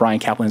 and Bryan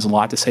Caplan has a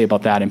lot to say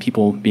about that and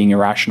people being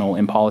irrational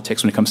in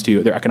politics when it comes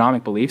to their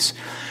economic beliefs,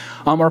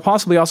 or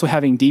possibly also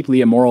having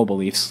deeply immoral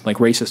beliefs, like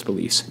racist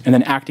beliefs, and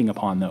then acting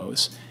upon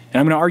those. And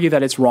I'm going to argue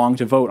that it's wrong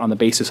to vote on the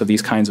basis of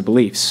these kinds of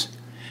beliefs.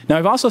 Now,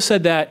 I've also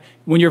said that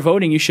when you're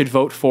voting, you should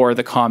vote for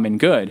the common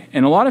good.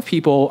 And a lot of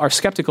people are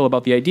skeptical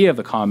about the idea of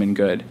the common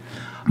good.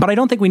 But I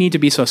don't think we need to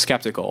be so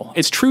skeptical.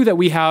 It's true that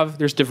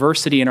there's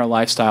diversity in our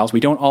lifestyles.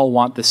 We don't all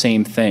want the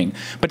same thing.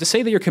 But to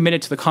say that you're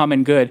committed to the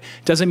common good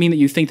doesn't mean that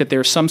you think that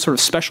there's some sort of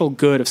special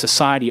good of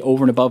society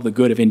over and above the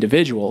good of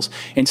individuals.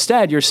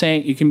 Instead, you're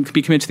saying you can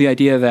be committed to the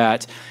idea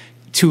that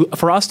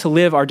for us to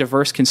live our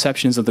diverse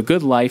conceptions of the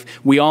good life,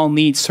 we all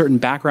need certain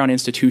background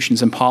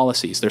institutions and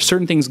policies. There's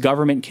certain things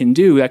government can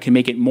do that can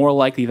make it more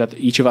likely that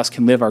each of us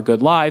can live our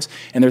good lives,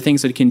 and there are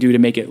things that it can do to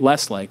make it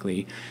less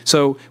likely.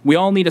 So we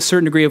all need a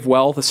certain degree of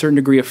wealth, a certain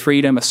degree of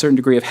freedom, a certain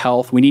degree of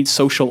health. We need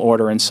social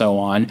order and so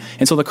on.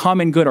 And so the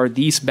common good are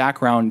these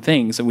background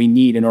things that we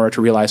need in order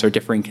to realize our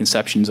differing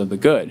conceptions of the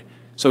good.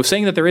 So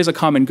saying that there is a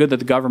common good that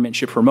the government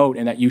should promote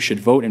and that you should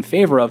vote in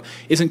favor of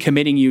isn't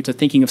committing you to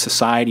thinking of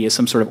society as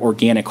some sort of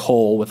organic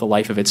whole with a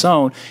life of its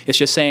own. It's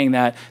just saying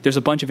that there's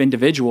a bunch of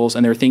individuals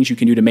and there are things you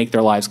can do to make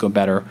their lives go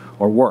better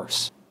or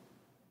worse.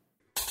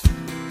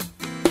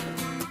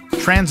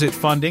 Transit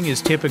funding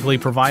is typically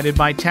provided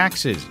by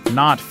taxes,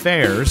 not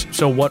fares,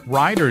 so what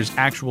riders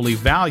actually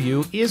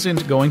value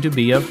isn't going to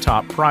be of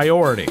top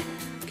priority.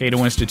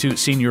 Cato Institute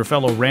senior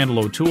fellow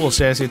Randall O'Toole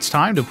says it's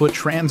time to put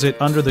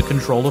transit under the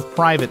control of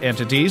private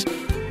entities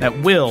that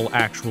will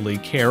actually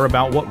care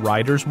about what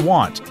riders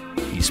want.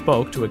 He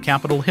spoke to a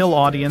Capitol Hill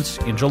audience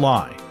in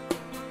July.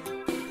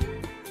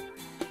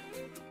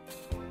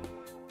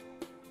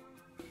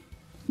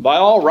 By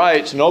all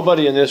rights,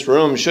 nobody in this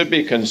room should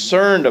be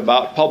concerned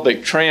about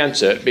public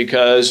transit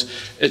because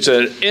it's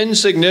an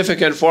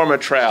insignificant form of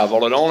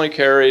travel. It only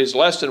carries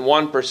less than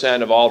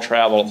 1% of all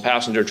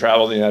passenger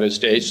travel in the United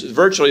States,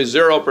 virtually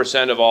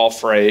 0% of all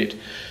freight,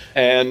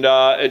 and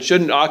it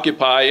shouldn't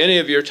occupy any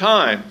of your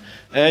time.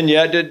 And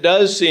yet it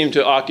does seem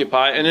to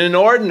occupy an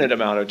inordinate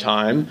amount of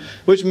time,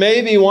 which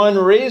may be one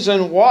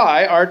reason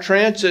why our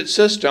transit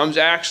systems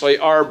actually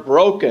are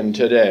broken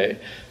today.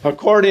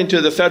 According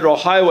to the Federal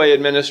Highway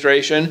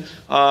Administration,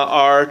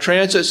 our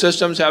transit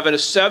systems have a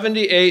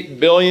 $78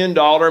 billion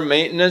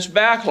maintenance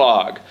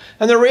backlog.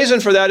 And the reason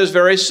for that is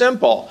very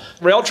simple.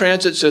 Rail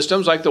transit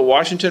systems like the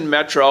Washington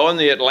Metro and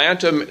the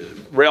Atlanta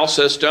rail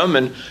system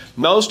and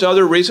most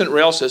other recent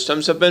rail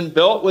systems have been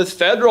built with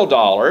federal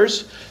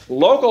dollars,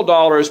 local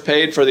dollars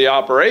paid for the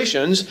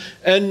operations,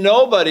 and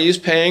nobody's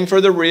paying for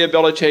the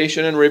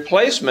rehabilitation and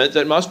replacement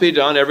that must be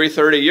done every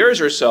 30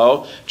 years or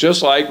so,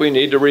 just like we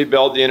need to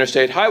rebuild the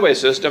interstate highway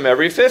system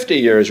every 50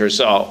 years or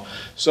so.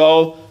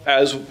 So,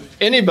 as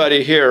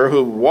anybody here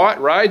who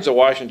rides the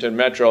Washington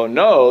Metro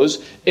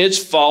knows, it's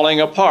falling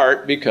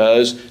apart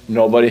because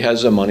nobody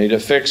has the money to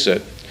fix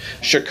it.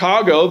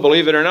 Chicago,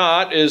 believe it or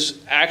not, is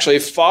actually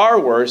far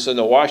worse than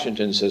the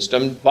Washington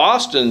system.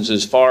 Boston's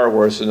is far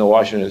worse than the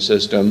Washington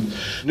system.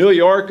 New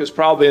York is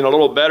probably in a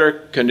little better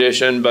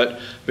condition, but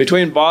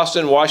between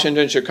Boston,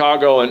 Washington,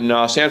 Chicago,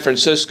 and San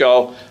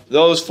Francisco,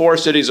 those four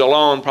cities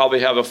alone probably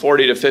have a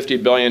 $40 to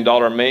 $50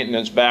 billion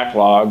maintenance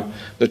backlog.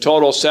 The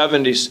total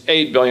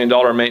 $78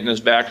 billion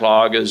maintenance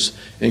backlog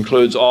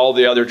includes all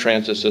the other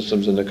transit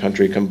systems in the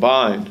country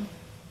combined.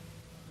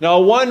 Now,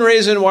 one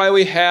reason why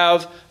we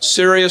have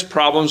serious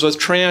problems with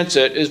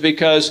transit is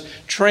because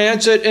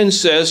transit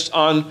insists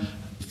on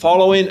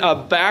following a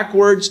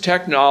backwards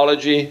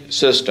technology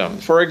system.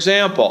 For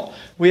example,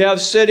 we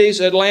have cities.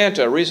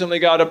 Atlanta recently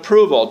got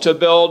approval to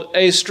build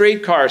a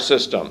streetcar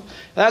system.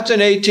 That's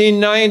an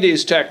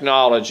 1890s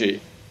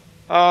technology.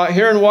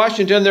 Here in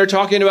Washington, they're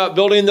talking about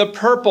building the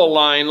Purple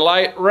Line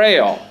light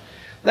rail.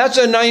 That's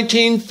a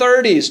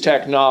 1930s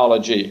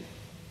technology.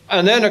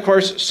 And then, of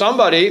course,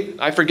 somebody,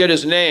 I forget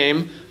his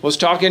name, was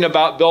talking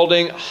about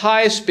building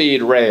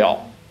high-speed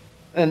rail.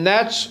 And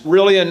that's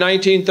really a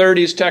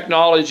 1930s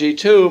technology,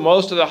 too.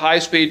 Most of the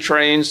high-speed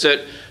trains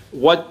that,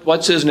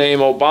 what's his name,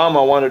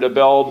 Obama wanted to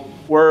build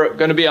were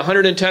going to be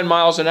 110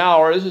 miles an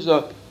hour. This is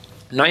a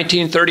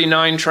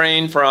 1939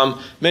 train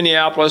from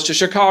Minneapolis to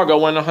Chicago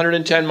went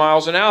 110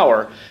 miles an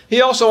hour.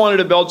 He also wanted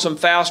to build some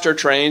faster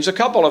trains, a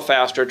couple of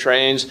faster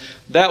trains.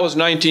 That was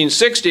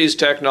 1960s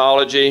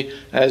technology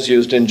as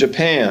used in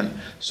Japan.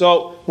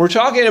 So we're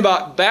talking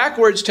about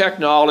backwards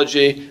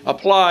technology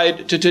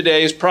applied to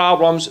today's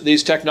problems.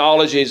 These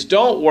technologies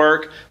don't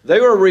work. They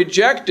were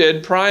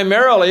rejected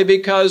primarily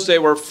because they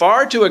were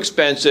far too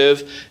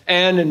expensive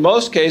and in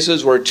most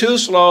cases were too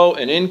slow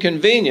and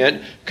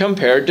inconvenient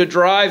compared to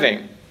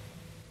driving.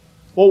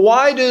 Well,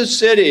 why do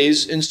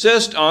cities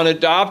insist on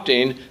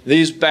adopting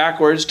these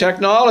backwards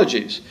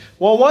technologies?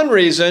 Well, one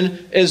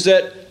reason is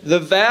that the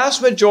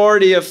vast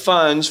majority of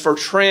funds for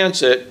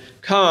transit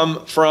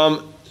come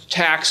from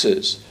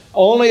taxes.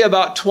 Only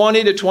about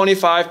 20 to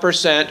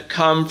 25%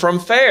 come from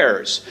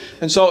fares.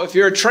 And so if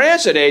you're a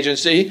transit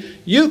agency,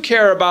 you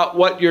care about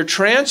what your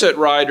transit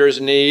riders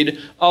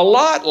need a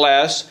lot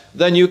less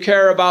than you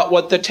care about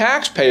what the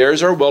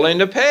taxpayers are willing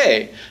to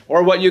pay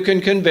or what you can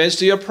convince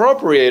the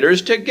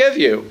appropriators to give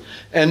you.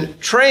 And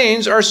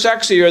trains are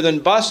sexier than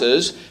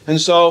buses, and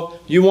so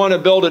you want to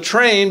build a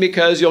train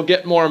because you'll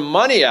get more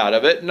money out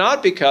of it,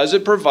 not because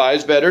it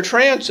provides better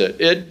transit.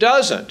 It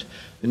doesn't.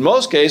 In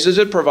most cases,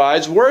 it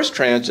provides worse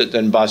transit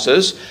than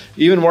buses.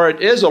 Even where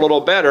it is a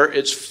little better,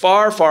 it's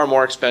far, far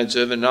more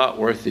expensive and not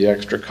worth the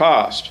extra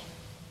cost.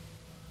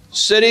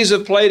 Cities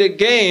have played a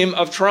game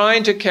of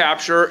trying to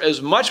capture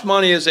as much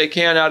money as they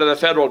can out of the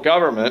federal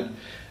government,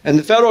 and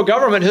the federal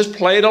government has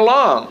played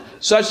along,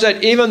 such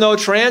that even though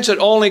transit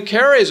only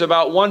carries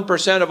about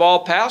 1% of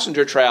all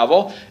passenger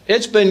travel,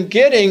 it's been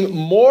getting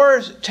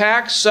more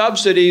tax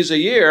subsidies a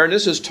year, and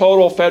this is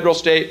total federal,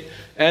 state,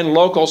 and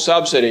local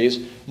subsidies,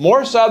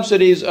 more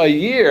subsidies a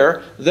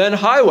year than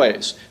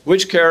highways,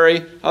 which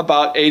carry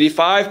about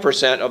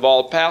 85% of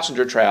all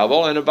passenger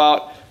travel and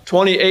about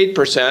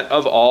 28%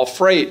 of all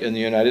freight in the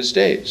United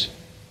States.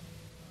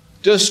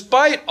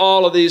 Despite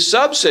all of these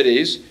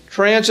subsidies,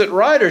 transit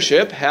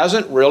ridership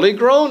hasn't really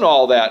grown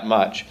all that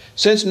much.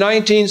 Since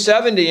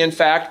 1970, in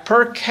fact,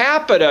 per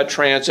capita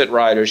transit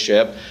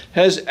ridership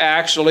has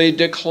actually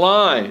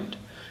declined,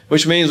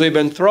 which means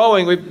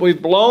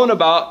we've blown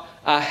about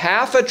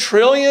 $500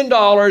 billion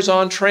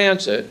on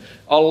transit,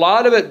 a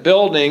lot of it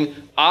building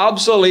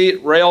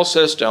obsolete rail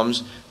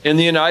systems in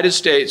the United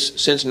States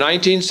since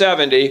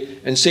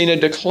 1970 and seen a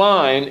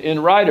decline in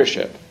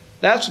ridership.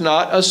 That's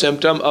not a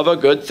symptom of a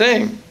good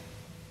thing.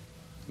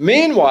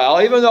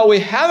 Meanwhile, even though we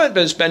haven't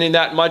been spending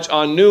that much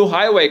on new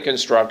highway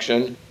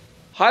construction,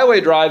 highway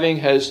driving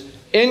has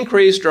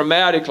increased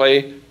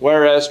dramatically,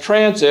 whereas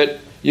transit,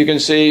 you can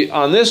see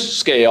on this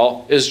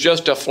scale, is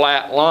just a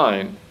flat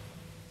line.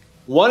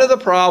 One of the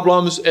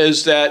problems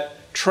is that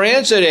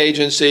transit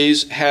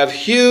agencies have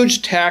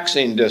huge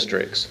taxing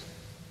districts.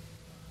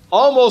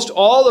 Almost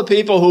all the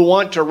people who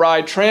want to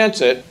ride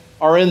transit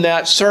are in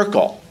that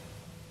circle.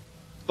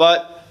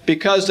 But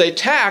because they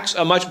tax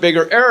a much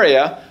bigger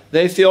area,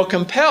 they feel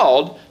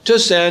compelled to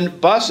send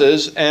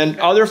buses and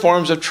other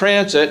forms of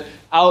transit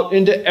out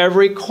into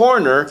every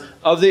corner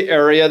of the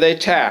area they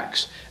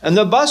tax. And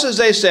the buses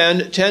they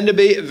send tend to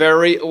be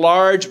very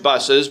large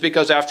buses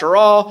because, after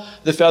all,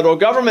 the federal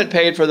government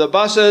paid for the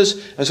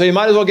buses, and so you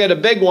might as well get a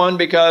big one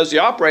because the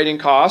operating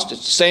cost,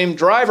 it's the same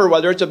driver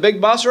whether it's a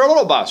big bus or a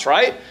little bus,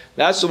 right?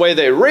 That's the way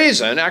they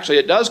reason. Actually,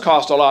 it does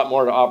cost a lot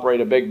more to operate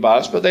a big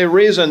bus, but they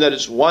reason that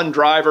it's one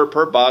driver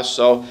per bus,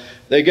 so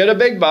they get a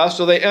big bus,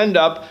 so they end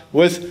up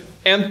with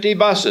empty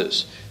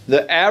buses.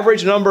 The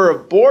average number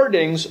of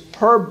boardings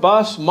per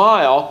bus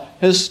mile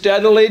has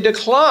steadily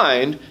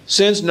declined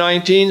since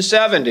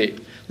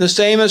 1970. The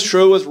same is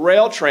true with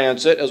rail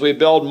transit. As we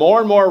build more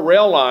and more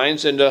rail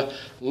lines into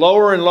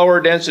lower and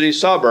lower density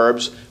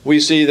suburbs, we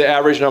see the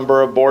average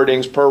number of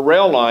boardings per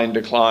rail line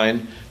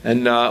decline,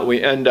 and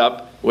we end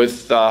up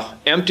with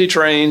empty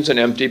trains and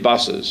empty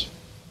buses.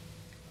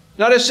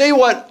 Now, to see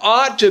what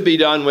ought to be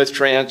done with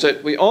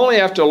transit, we only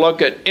have to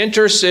look at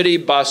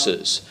intercity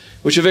buses,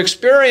 which have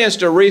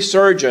experienced a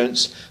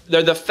resurgence.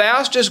 They're the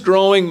fastest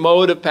growing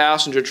mode of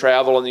passenger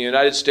travel in the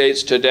United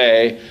States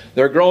today.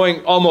 They're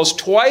growing almost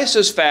twice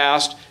as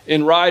fast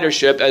in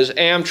ridership as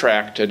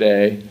Amtrak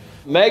today.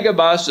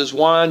 Megabus is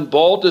one,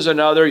 Bolt is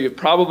another. You've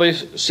probably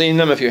seen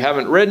them if you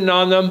haven't ridden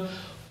on them.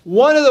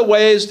 One of the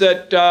ways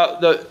that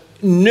the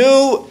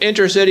new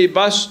intercity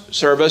bus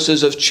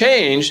services have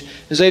changed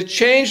is they've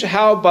changed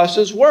how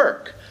buses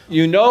work.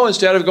 You know,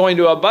 instead of going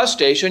to a bus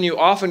station, you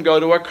often go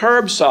to a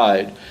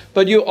curbside.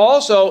 But you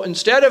also,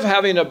 instead of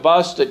having a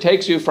bus that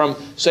takes you from,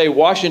 say,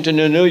 Washington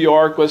to New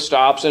York with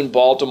stops in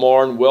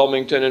Baltimore and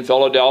Wilmington and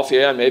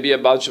Philadelphia and maybe a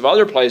bunch of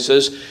other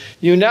places,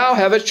 you now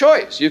have a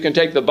choice. You can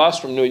take the bus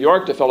from New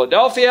York to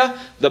Philadelphia,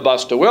 the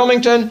bus to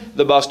Wilmington,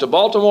 the bus to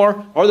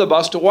Baltimore, or the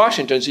bus to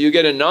Washington. So you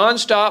get a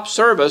nonstop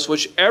service,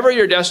 whichever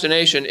your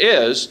destination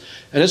is,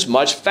 and it's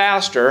much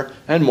faster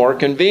and more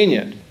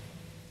convenient.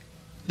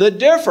 The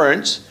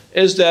difference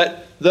is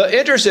that the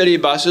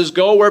intercity buses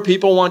go where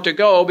people want to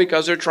go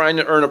because they're trying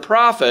to earn a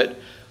profit.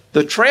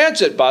 The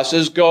transit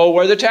buses go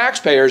where the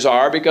taxpayers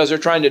are because they're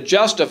trying to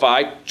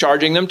justify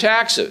charging them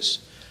taxes.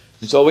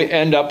 And so we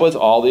end up with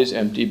all these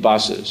empty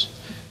buses.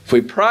 If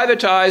we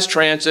privatize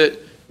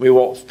transit, we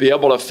will be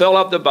able to fill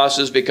up the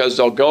buses because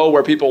they'll go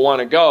where people want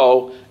to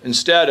go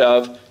instead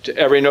of to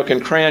every nook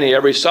and cranny,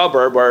 every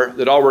suburb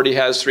that already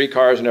has 3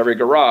 cars in every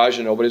garage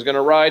and nobody's going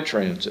to ride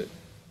transit.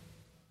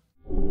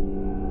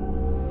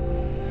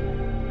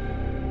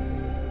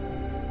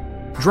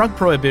 Drug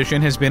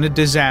prohibition has been a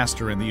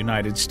disaster in the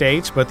United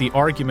States, but the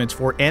arguments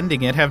for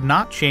ending it have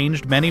not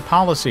changed many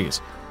policies.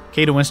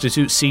 Cato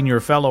Institute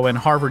senior fellow and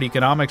Harvard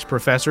economics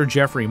professor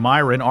Jeffrey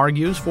Myron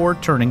argues for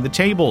turning the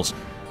tables.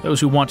 Those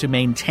who want to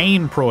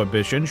maintain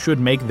prohibition should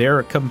make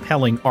their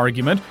compelling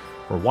argument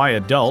for why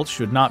adults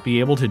should not be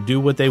able to do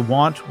what they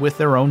want with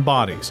their own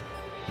bodies.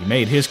 He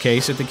made his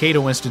case at the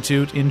Cato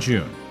Institute in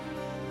June.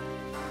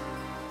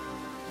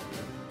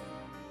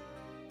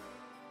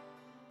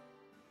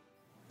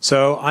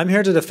 So I'm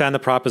here to defend the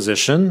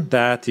proposition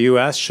that the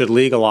U.S. should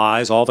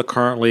legalize all the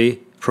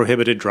currently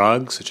prohibited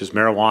drugs, such as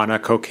marijuana,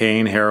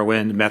 cocaine,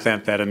 heroin,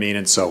 methamphetamine,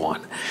 and so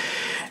on.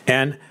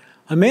 And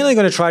I'm mainly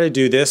going to try to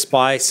do this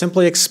by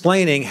simply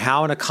explaining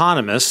how an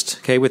economist,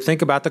 would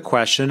think about the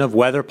question of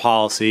whether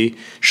policy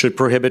should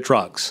prohibit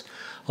drugs.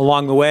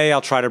 Along the way,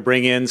 I'll try to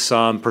bring in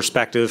some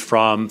perspective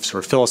from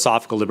sort of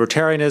philosophical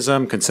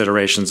libertarianism,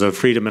 considerations of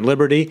freedom and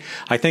liberty.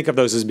 I think of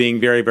those as being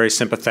very, very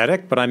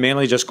sympathetic, but I'm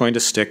mainly just going to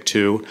stick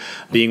to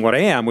being what I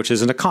am, which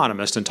is an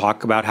economist, and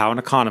talk about how an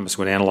economist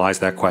would analyze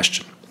that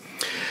question.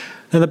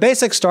 Now, the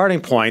basic starting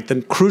point,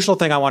 the crucial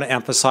thing I want to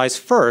emphasize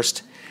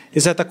first,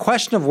 is that the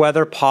question of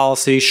whether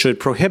policy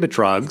should prohibit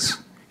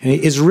drugs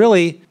is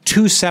really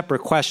 2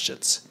 separate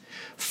questions.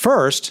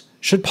 First,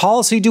 should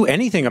policy do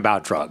anything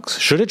about drugs?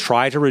 Should it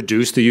try to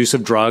reduce the use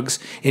of drugs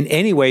in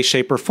any way,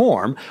 shape, or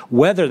form,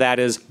 whether that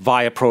is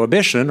via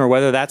prohibition or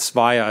whether that's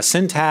via a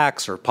sin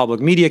tax or public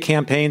media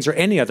campaigns or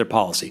any other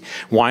policy?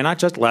 Why not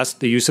just let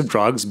the use of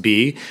drugs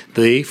be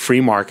the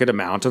free market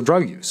amount of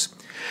drug use?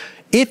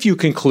 If you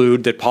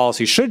conclude that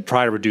policy should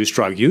try to reduce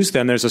drug use,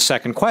 then there's a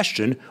second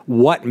question.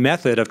 What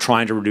method of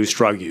trying to reduce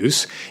drug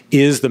use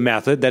is the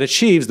method that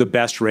achieves the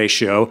best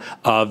ratio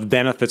of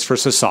benefits for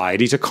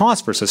society to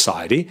cost for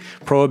society?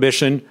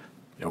 Prohibition,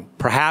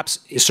 perhaps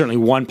is certainly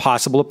one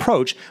possible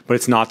approach, but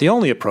it's not the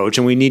only approach,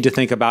 and we need to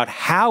think about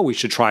how we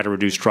should try to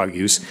reduce drug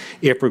use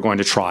if we're going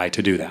to try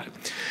to do that.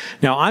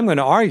 Now, I'm going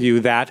to argue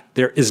that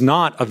there is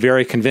not a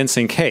very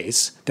convincing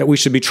case that we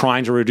should be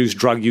trying to reduce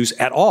drug use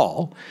at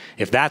all.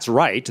 If that's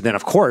right, then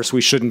of course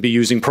we shouldn't be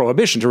using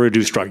prohibition to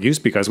reduce drug use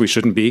because we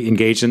shouldn't be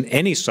engaged in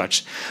any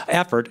such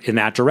effort in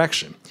that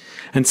direction.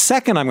 And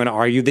second, I'm going to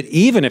argue that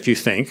even if you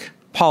think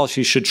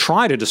policy should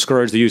try to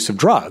discourage the use of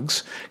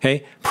drugs,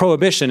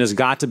 prohibition has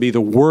got to be the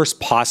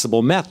worst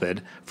possible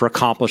method for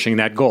accomplishing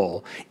that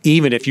goal,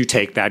 even if you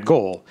take that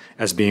goal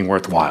as being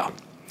worthwhile.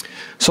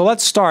 So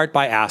let's start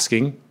by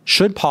asking,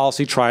 should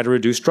policy try to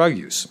reduce drug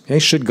use?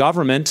 Should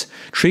government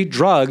treat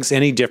drugs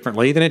any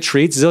differently than it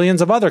treats zillions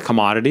of other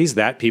commodities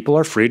that people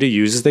are free to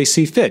use as they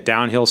see fit?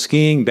 Downhill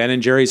skiing,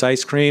 Ben & Jerry's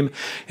ice cream,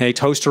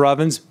 toaster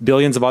ovens,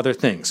 billions of other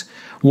things.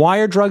 Why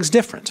are drugs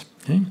different?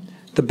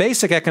 The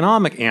basic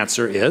economic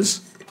answer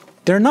is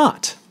they're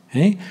not.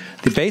 The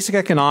basic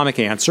economic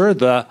answer,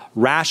 the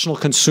rational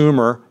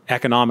consumer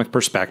economic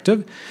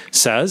perspective,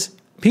 says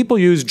people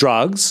use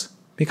drugs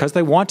because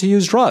they want to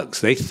use drugs.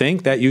 They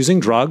think that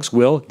using drugs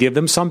will give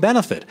them some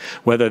benefit,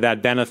 whether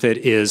that benefit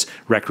is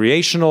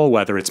recreational,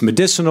 whether it's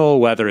medicinal,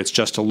 whether it's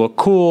just to look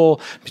cool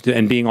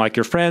and being like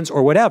your friends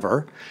or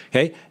whatever.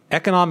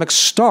 Economics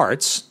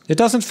starts, it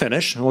doesn't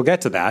finish, and we'll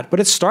get to that, but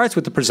it starts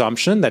with the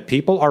presumption that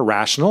people are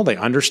rational, they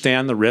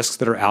understand the risks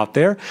that are out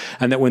there,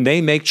 and that when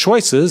they make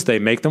choices, they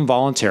make them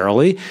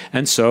voluntarily,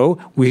 and so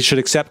we should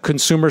accept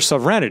consumer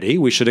sovereignty,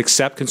 we should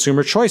accept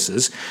consumer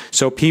choices,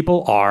 so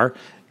people are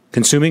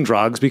consuming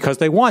drugs because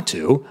they want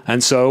to,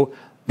 and so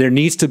there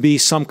needs to be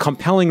some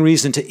compelling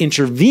reason to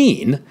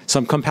intervene,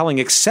 some compelling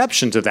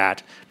exception to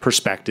that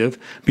perspective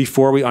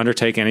before we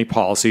undertake any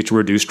policy to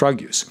reduce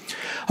drug use.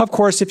 Of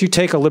course, if you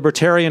take a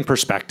libertarian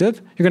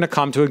perspective, you're going to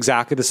come to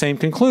exactly the same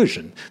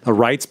conclusion. The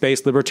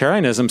rights-based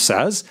libertarianism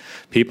says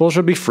people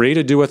should be free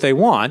to do what they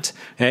want,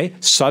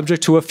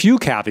 subject to a few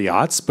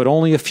caveats, but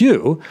only a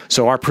few.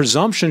 So our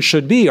presumption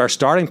should be, our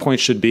starting point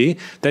should be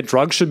that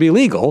drugs should be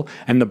legal,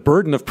 and the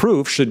burden of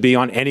proof should be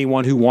on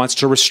anyone who wants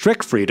to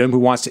restrict freedom, who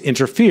wants to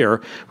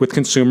interfere with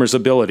consumers'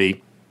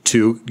 ability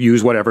to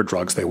use whatever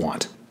drugs they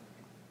want.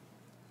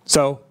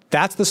 So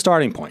that's the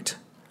starting point.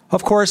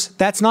 Of course,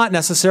 that's not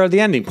necessarily the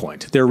ending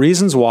point. There are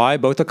reasons why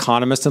both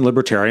economists and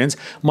libertarians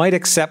might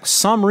accept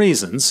some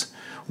reasons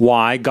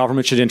why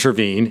government should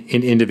intervene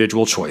in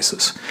individual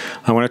choices.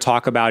 I want to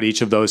talk about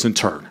each of those in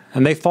turn.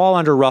 And they fall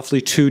under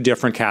roughly 2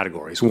 different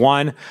categories.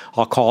 One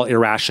I'll call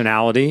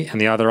irrationality, and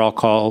the other I'll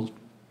call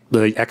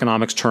the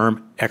economics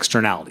term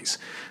externalities.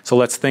 So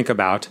let's think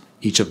about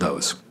each of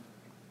those.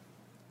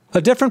 A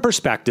different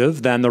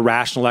perspective than the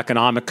rational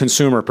economic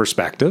consumer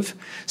perspective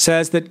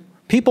says that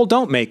people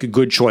don't make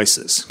good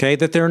choices, okay?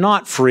 That they're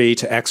not free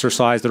to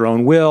exercise their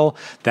own will,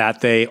 that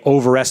they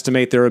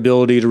overestimate their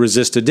ability to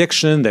resist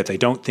addiction, that they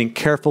don't think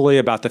carefully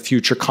about the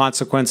future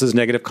consequences,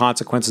 negative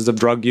consequences of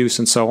drug use,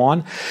 and so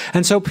on.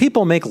 And so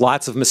people make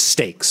lots of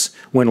mistakes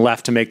when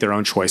left to make their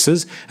own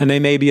choices, and they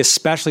may be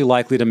especially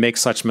likely to make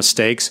such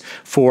mistakes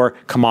for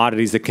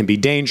commodities that can be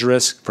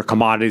dangerous, for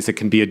commodities that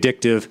can be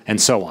addictive, and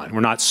so on.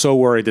 We're not so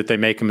worried that they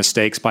make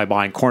mistakes by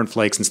buying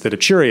cornflakes instead of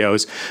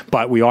Cheerios,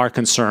 but we are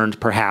concerned,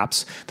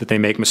 perhaps, that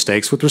they make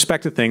mistakes with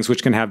respect to things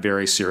which can have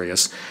very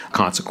serious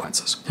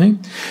consequences. Okay?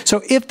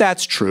 So if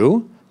that's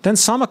true, then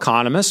some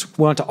economists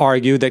want to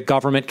argue that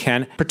government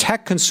can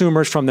protect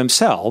consumers from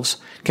themselves,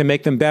 can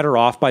make them better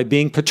off by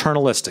being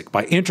paternalistic,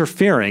 by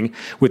interfering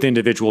with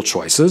individual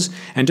choices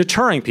and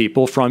deterring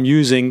people from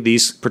using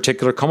these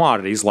particular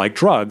commodities like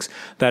drugs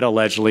that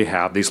allegedly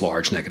have these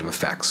large negative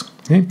effects.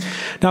 Okay?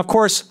 Now, of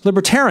course,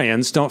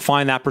 libertarians don't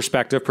find that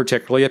perspective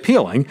particularly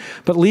appealing,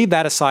 but leave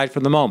that aside for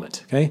the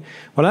moment. Okay?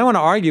 What I want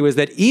to argue is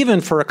that even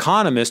for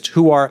economists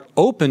who are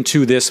open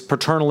to this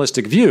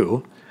paternalistic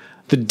view,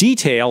 the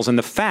details and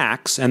the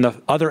facts and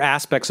the other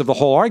aspects of the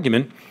whole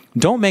argument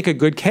don't make a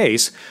good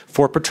case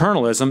for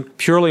paternalism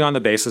purely on the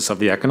basis of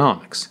the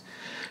economics.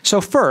 So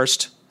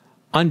first,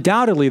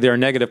 undoubtedly there are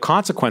negative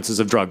consequences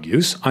of drug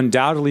use.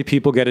 Undoubtedly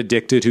people get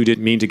addicted who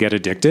didn't mean to get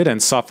addicted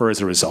and suffer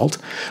as a result.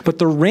 But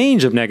the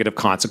range of negative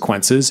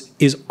consequences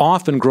is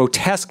often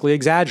grotesquely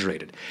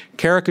exaggerated.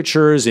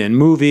 Caricatures in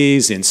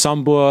movies, in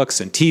some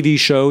books, and TV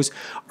shows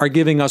are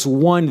giving us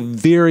one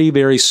very,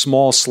 very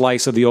small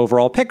slice of the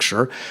overall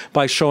picture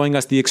by showing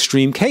us the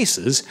extreme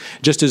cases,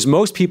 just as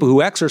most people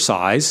who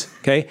exercise,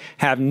 okay,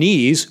 have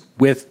knees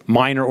with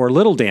minor or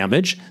little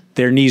damage.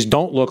 Their knees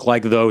don't look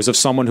like those of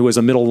someone who is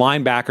a middle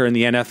linebacker in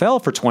the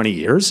NFL for 20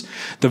 years.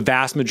 The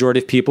vast majority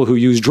of people who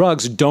use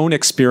drugs don't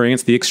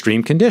experience the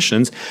extreme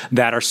conditions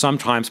that are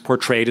sometimes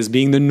portrayed as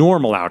being the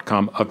normal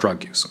outcome of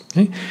drug use.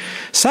 Okay?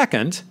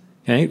 Second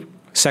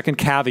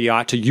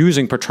caveat to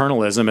using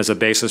paternalism as a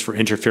basis for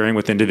interfering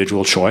with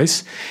individual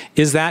choice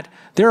is that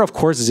there are, of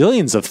course,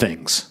 zillions of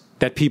things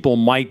that people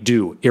might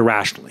do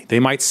irrationally. They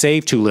might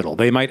save too little.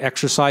 They might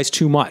exercise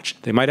too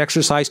much. They might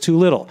exercise too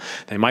little.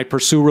 They might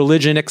pursue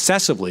religion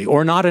excessively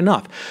or not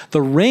enough.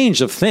 The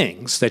range of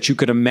things that you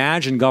could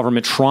imagine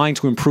government trying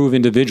to improve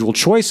individual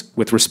choice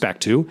with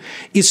respect to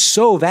is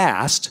so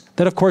vast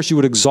that, of course, you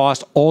would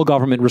exhaust all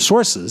government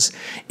resources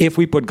if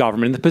we put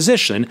government in the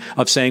position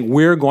of saying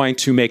we're going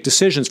to make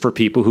decisions for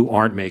people who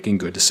aren't making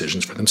good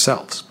decisions for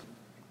themselves.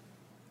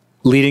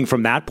 Leading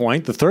from that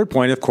point, the third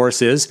point, of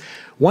course, is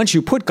once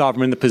you put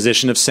government in the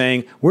position of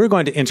saying we're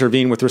going to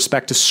intervene with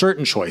respect to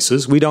certain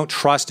choices, we don't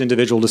trust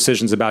individual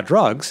decisions about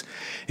drugs,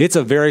 it's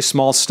a very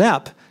small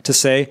step to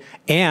say,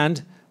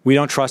 and we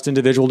don't trust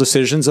individual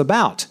decisions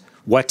about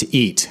what to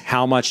eat,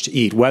 how much to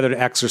eat, whether to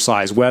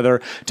exercise,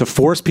 whether to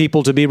force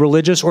people to be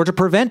religious or to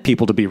prevent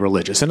people to be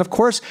religious. And of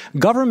course,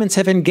 governments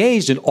have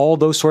engaged in all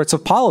those sorts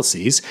of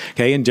policies,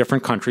 okay, in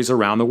different countries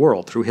around the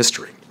world through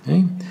history.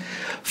 Okay?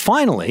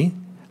 Finally,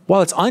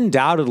 while it's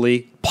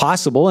undoubtedly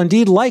possible,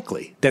 indeed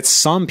likely, that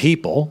some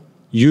people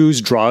use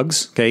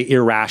drugs, okay,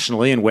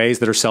 irrationally in ways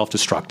that are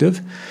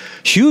self-destructive,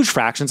 huge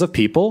fractions of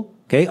people,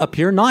 okay,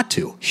 appear not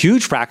to.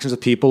 Huge fractions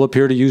of people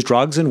appear to use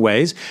drugs in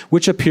ways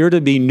which appear to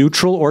be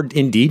neutral or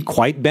indeed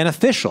quite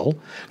beneficial,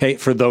 okay,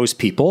 for those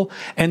people.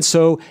 And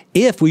so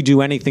if we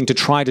do anything to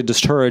try to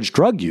discourage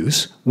drug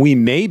use, we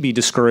may be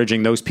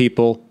discouraging those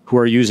people who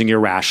are using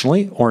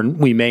irrationally, or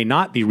we may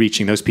not be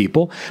reaching those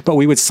people, but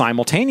we would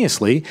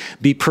simultaneously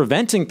be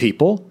preventing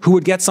people who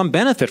would get some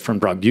benefit from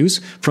drug use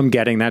from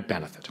getting that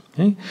benefit.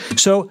 Okay?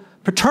 So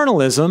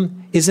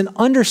paternalism is an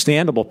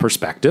understandable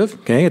perspective.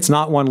 Okay? It's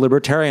not one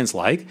libertarians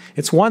like.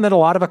 It's one that a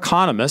lot of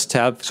economists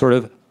have sort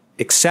of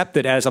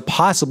accepted as a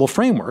possible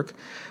framework.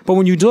 But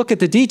when you look at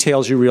the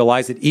details, you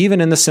realize that even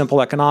in the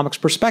simple economics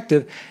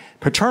perspective,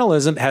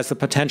 paternalism has the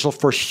potential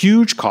for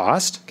huge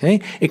cost.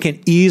 Okay? It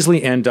can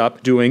easily end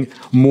up doing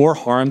more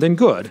harm than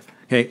good,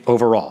 okay,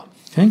 overall.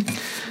 Okay?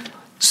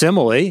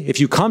 Similarly, if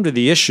you come to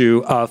the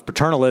issue of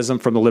paternalism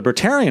from the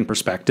libertarian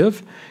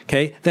perspective,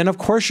 okay, then of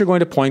course you're going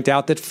to point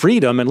out that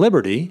freedom and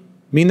liberty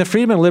mean the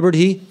freedom and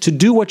liberty to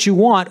do what you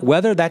want,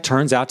 whether that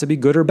turns out to be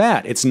good or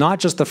bad. It's not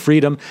just the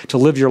freedom to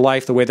live your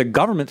life the way the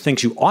government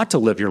thinks you ought to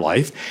live your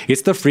life.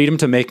 It's the freedom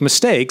to make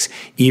mistakes,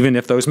 even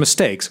if those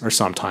mistakes are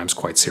sometimes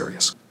quite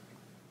serious.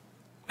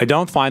 I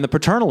don't find the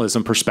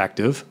paternalism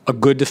perspective a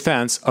good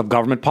defense of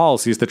government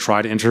policies that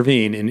try to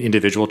intervene in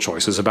individual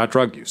choices about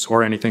drug use,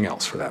 or anything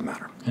else for that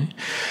matter. Okay?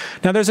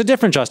 Now, there's a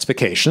different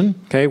justification,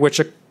 okay,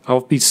 which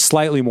I'll be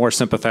slightly more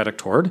sympathetic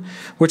toward,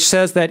 which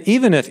says that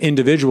even if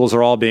individuals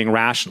are all being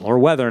rational, or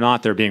whether or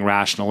not they're being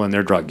rational in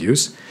their drug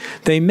use,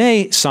 they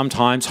may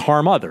sometimes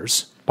harm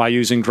others by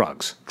using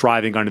drugs,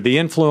 driving under the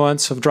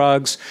influence of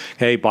drugs,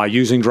 okay, by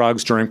using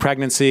drugs during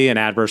pregnancy and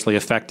adversely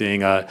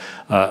affecting a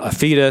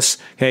fetus,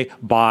 okay,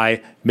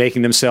 by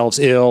making themselves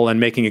ill and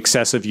making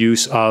excessive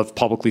use of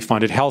publicly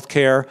funded health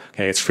care.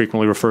 Okay, it's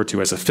frequently referred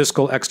to as a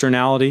fiscal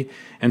externality,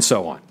 and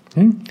so on.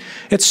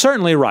 It's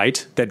certainly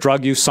right that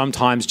drug use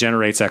sometimes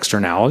generates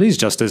externalities,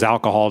 just as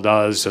alcohol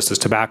does, just as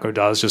tobacco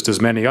does, just as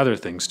many other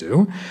things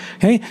do.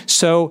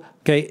 So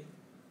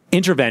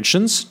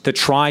interventions that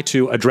try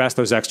to address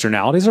those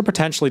externalities are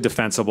potentially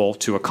defensible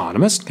to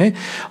economists.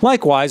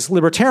 Likewise,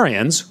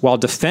 libertarians, while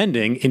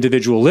defending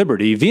individual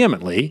liberty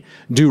vehemently,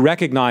 do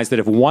recognize that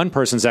if one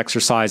person's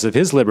exercise of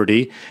his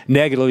liberty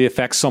negatively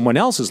affects someone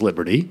else's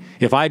liberty,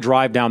 if I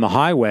drive down the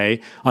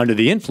highway under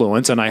the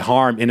influence and I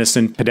harm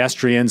innocent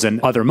pedestrians and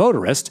other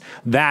motorists,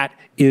 that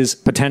is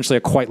potentially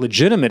a quite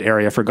legitimate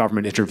area for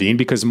government to intervene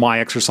because my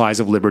exercise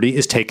of liberty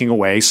is taking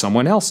away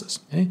someone else's.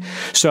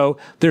 So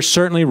there's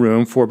certainly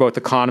room for both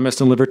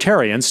economists and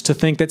libertarians to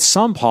think that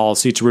some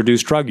policy to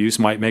reduce drug use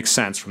might make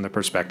sense from the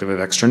perspective of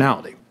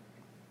externality.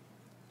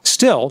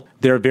 Still,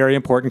 there are very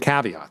important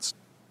caveats.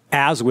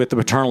 As with the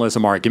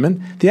paternalism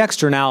argument, the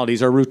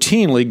externalities are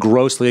routinely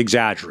grossly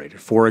exaggerated.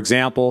 For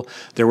example,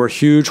 there were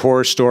huge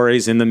horror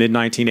stories in the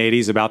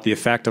mid-1980s about the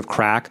effect of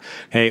crack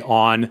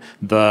on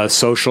the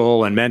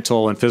social and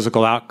mental and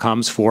physical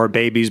outcomes for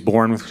babies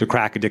born to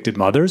crack-addicted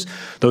mothers.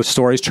 Those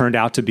stories turned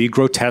out to be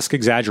grotesque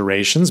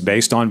exaggerations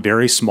based on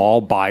very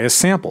small biased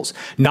samples.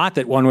 Not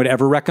that one would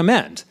ever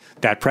recommend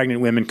that pregnant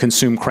women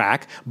consume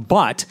crack,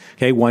 but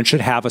one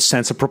should have a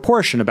sense of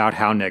proportion about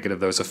how negative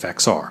those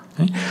effects are.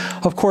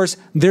 Of course,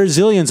 there's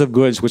zillions of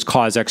goods which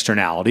cause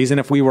externalities, and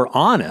if we were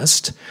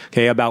honest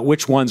about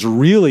which ones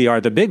really are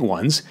the big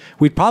ones,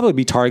 we'd probably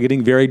be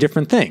targeting very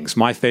different things.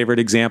 My favorite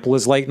example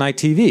is late night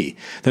TV.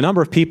 The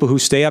number of people who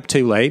stay up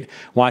too late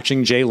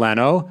watching Jay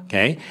Leno,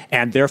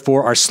 and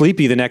therefore are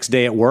sleepy the next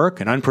day at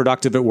work and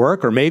unproductive at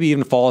work, or maybe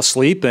even fall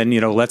asleep and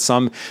let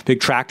some big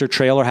tractor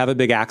trailer have a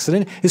big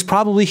accident, is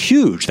probably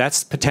huge. That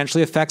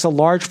potentially affects a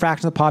large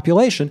fraction of the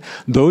population.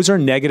 Those are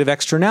negative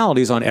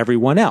externalities on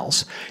everyone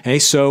else.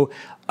 So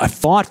a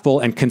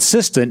thoughtful and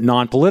consistent,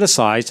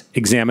 non-politicized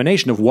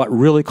examination of what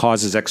really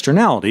causes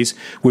externalities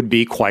would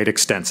be quite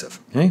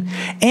extensive.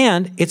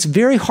 And it's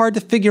very hard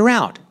to figure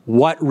out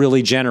what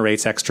really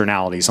generates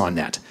externalities on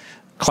net.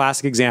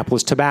 Classic example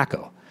is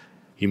tobacco.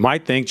 You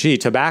might think, gee,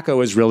 tobacco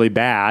is really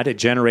bad. It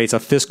generates a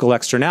fiscal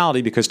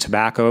externality because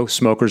tobacco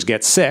smokers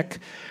get sick,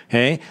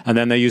 and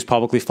then they use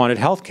publicly funded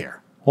health care.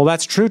 Well,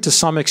 that's true to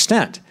some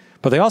extent,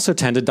 but they also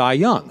tend to die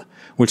young,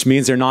 which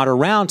means they're not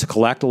around to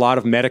collect a lot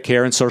of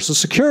Medicare and Social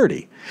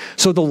Security.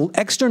 So the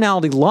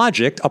externality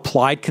logic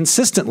applied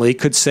consistently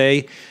could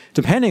say,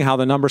 depending how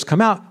the numbers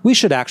come out, we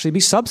should actually be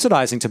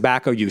subsidizing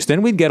tobacco use.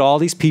 Then we'd get all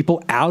these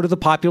people out of the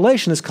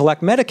population to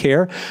collect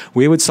Medicare.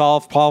 We would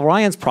solve Paul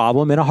Ryan's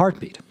problem in a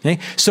heartbeat.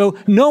 So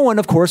no one,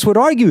 of course, would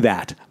argue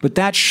that. But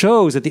that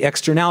shows that the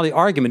externality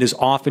argument is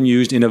often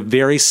used in a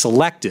very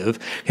selective,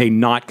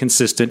 not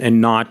consistent,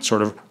 and not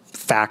sort of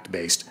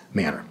fact-based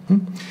manner.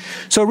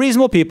 So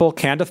reasonable people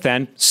can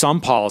defend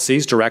some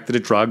policies directed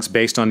at drugs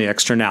based on the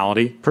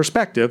externality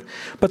perspective,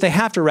 but they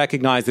have to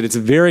recognize that it's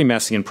very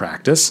messy in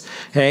practice,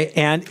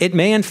 and it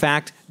may in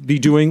fact be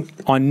doing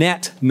on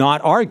net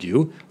not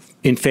argue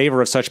in favor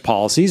of such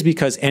policies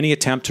because any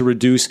attempt to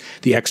reduce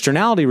the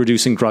externality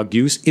reducing drug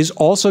use is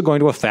also going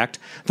to affect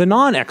the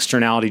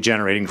non-externality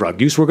generating drug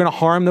use. We're going to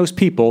harm those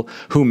people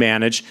who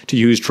manage to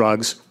use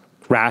drugs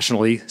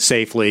rationally,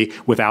 safely,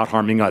 without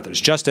harming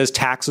others. Just as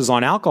taxes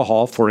on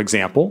alcohol, for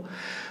example,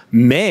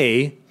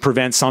 may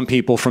prevent some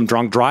people from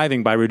drunk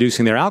driving by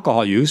reducing their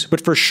alcohol use, but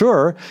for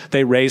sure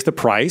they raise the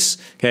price,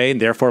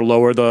 and therefore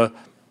lower the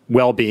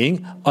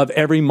well-being of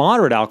every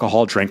moderate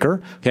alcohol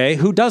drinker,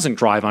 who doesn't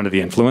drive under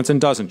the influence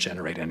and doesn't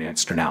generate any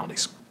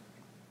externalities.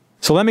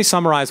 So let me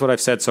summarize what I've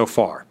said so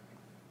far.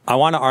 I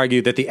want to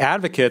argue that the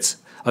advocates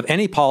of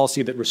any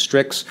policy that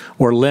restricts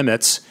or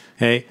limits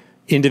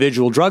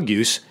individual drug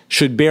use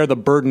should bear the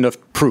burden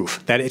of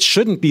proof, that it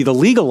shouldn't be the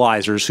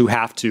legalizers who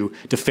have to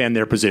defend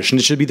their position.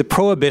 It should be the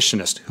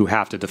prohibitionists who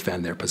have to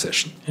defend their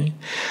position.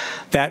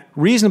 That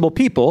reasonable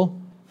people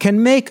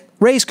can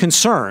raise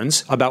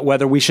concerns about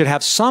whether we should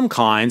have some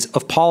kinds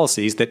of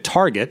policies that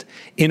target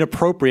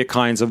inappropriate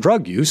kinds of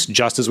drug use,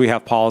 just as we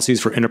have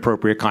policies for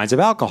inappropriate kinds of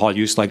alcohol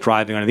use, like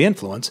driving under the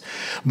influence.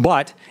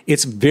 But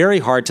it's very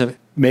hard to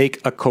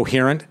make a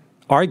coherent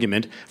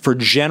argument for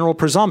general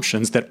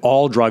presumptions that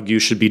all drug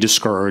use should be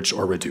discouraged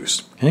or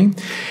reduced.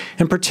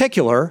 In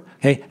particular,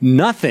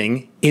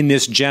 nothing in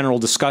this general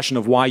discussion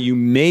of why you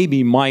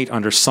might,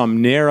 under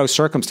some narrow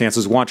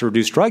circumstances, want to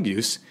reduce drug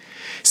use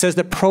says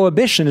that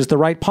prohibition is the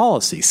right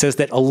policy, says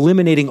that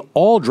eliminating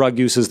all drug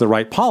use is the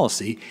right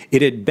policy.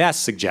 It at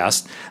best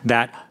suggests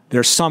that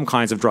there's some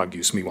kinds of drug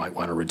use we might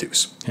want to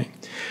reduce.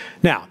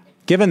 Now,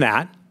 given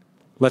that,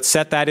 let's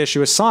set that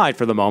issue aside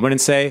for the moment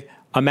and say,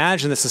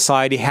 imagine that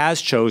society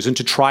has chosen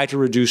to try to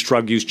reduce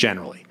drug use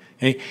generally.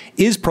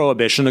 Is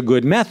prohibition a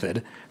good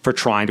method for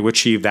trying to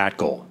achieve that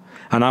goal?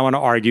 And I want to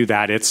argue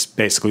that it's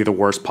basically the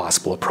worst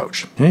possible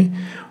approach.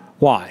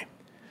 Why?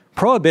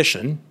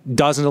 Prohibition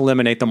doesn't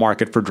eliminate the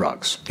market for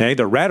drugs. Okay?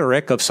 The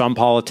rhetoric of some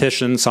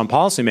politicians, some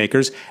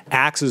policymakers,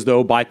 acts as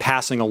though by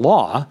passing a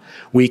law,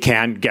 we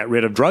can get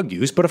rid of drug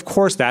use, but of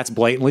course that's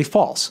blatantly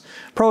false.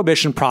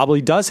 Prohibition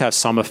probably does have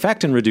some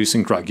effect in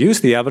reducing drug use.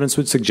 The evidence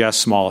would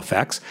suggest small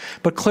effects,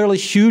 but clearly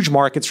huge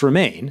markets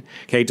remain,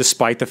 okay,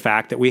 despite the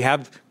fact that we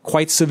have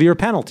quite severe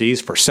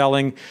penalties for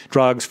selling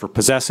drugs, for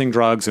possessing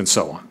drugs, and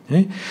so on.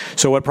 Okay?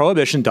 So what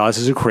prohibition does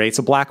is it creates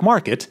a black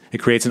market. It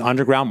creates an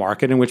underground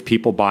market in which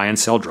people buy and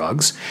sell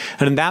drugs.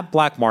 And in that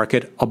black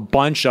market, a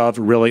bunch of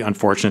really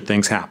unfortunate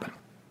things happen.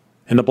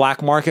 In the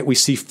black market, we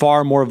see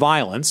far more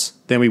violence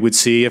than we would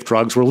see if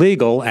drugs were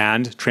legal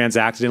and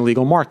transacted in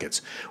legal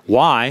markets.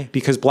 Why?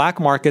 Because black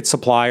market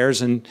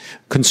suppliers and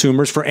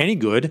consumers for any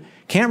good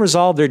can't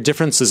resolve their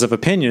differences of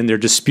opinion, their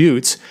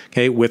disputes,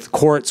 okay, with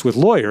courts, with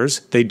lawyers.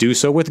 They do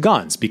so with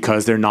guns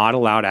because they're not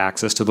allowed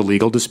access to the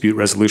legal dispute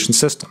resolution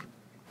system.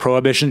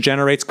 Prohibition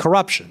generates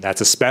corruption. That's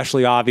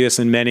especially obvious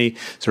in many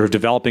sort of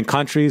developing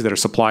countries that are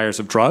suppliers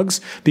of drugs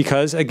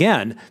because,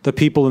 again, the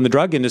people in the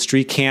drug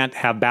industry can't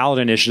have ballot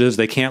initiatives.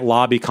 They can't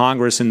lobby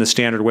Congress in the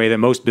standard way that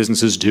most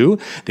businesses do.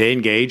 They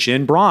engage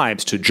in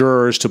bribes to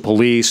jurors, to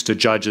police, to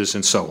judges,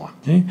 and so on.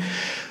 Okay?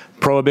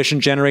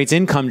 Prohibition generates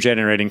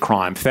income-generating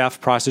crime, theft,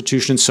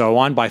 prostitution, and so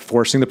on by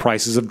forcing the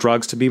prices of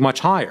drugs to be much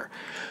higher.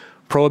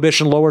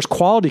 Prohibition lowers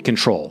quality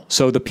control.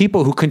 So the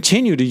people who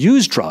continue to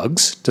use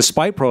drugs,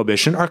 despite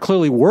prohibition, are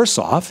clearly worse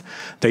off.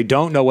 They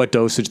don't know what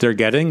dosage they're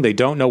getting. They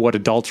don't know what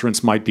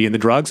adulterants might be in the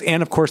drugs.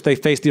 And, of course, they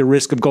face the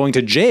risk of going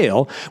to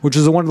jail, which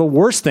is one of the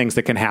worst things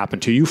that can happen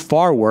to you,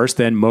 far worse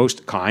than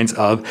most kinds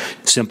of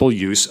simple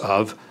use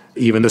of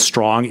even the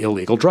strong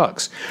illegal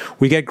drugs.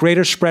 We get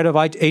greater spread of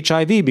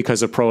HIV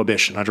because of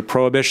prohibition. Under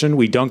prohibition,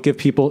 we don't give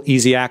people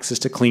easy access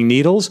to clean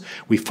needles.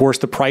 We force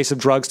the price of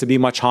drugs to be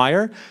much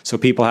higher, so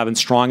people have a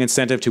strong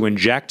incentive to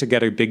inject to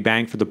get a big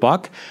bang for the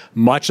buck.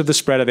 Much of the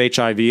spread of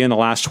HIV in the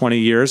last 20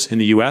 years in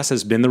the U.S.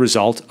 has been the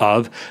result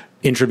of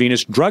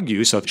intravenous drug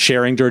use, of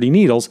sharing dirty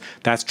needles.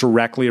 That's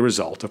directly a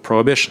result of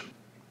prohibition.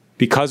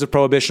 Because of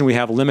prohibition, we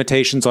have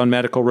limitations on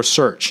medical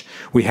research.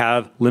 We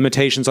have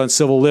limitations on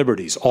civil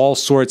liberties, all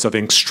sorts of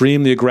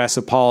extremely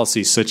aggressive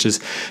policies, such as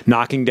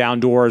knocking down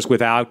doors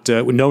without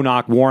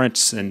no-knock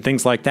warrants and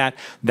things like that,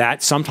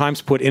 that sometimes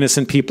put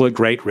innocent people at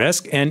great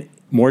risk and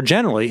more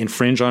generally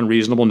infringe on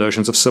reasonable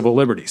notions of civil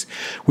liberties.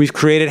 We've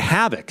created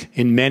havoc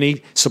in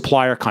many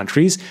supplier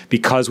countries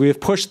because we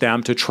have pushed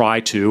them to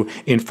try to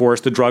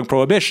enforce the drug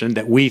prohibition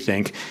that we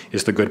think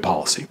is the good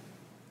policy.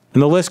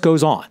 And the list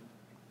goes on.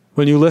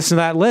 When you listen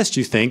to that list,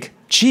 you think,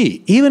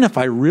 gee, even if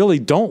I really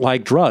don't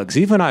like drugs,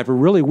 even if I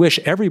really wish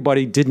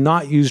everybody did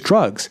not use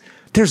drugs,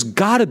 there's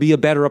got to be a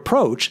better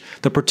approach.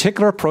 The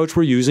particular approach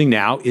we're using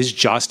now is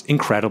just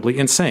incredibly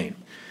insane.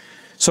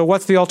 So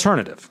what's the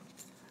alternative?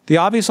 The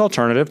obvious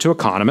alternative to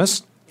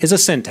economists is a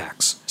sin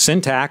tax. Sin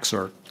tax,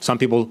 or some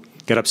people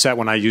get upset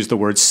when I use the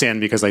word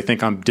sin because they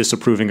think I'm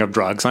disapproving of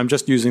drugs. I'm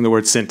just using the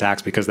word sin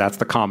tax because that's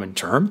the common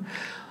term.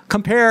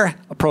 Compare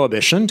a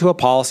prohibition to a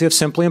policy of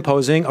simply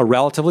imposing a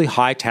relatively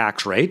high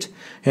tax rate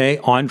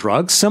on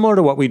drugs, similar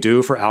to what we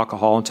do for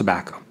alcohol and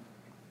tobacco.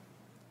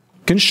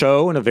 Can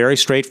show in a very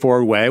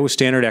straightforward way with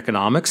standard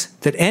economics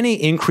that any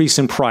increase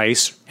in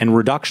price and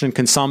reduction in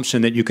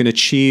consumption that you can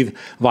achieve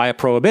via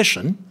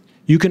prohibition,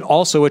 you can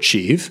also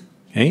achieve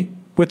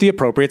with the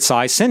appropriate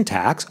size sin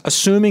tax,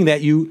 assuming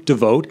that you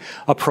devote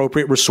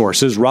appropriate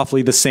resources,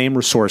 roughly the same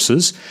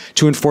resources,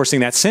 to enforcing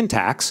that sin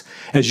tax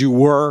as you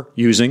were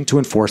using to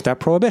enforce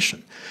that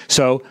prohibition.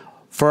 So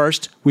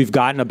first, we've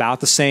gotten about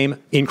the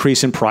same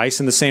increase in price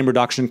and the same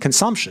reduction in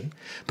consumption,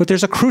 but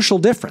there's a crucial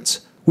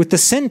difference. With the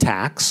sin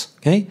tax,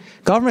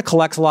 government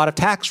collects a lot of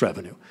tax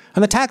revenue,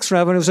 and the tax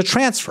revenue is a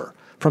transfer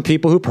from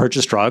people who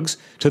purchase drugs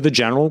to the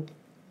general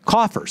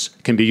coffers.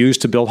 It can be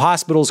used to build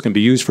hospitals, it can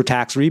be used for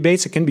tax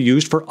rebates, it can be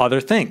used for other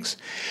things.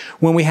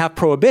 When we have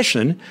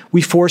prohibition,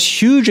 we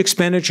force huge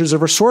expenditures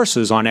of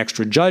resources on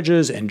extra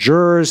judges and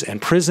jurors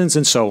and prisons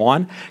and so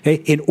on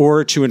in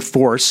order to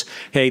enforce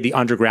the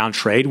underground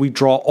trade. We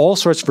draw all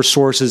sorts of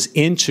resources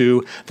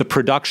into the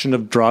production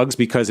of drugs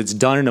because it's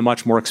done in a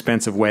much more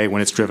expensive way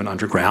when it's driven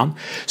underground.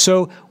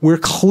 So we're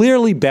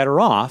clearly better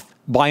off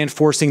by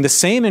enforcing the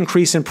same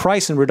increase in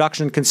price and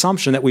reduction in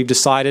consumption that we've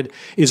decided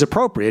is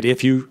appropriate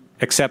if you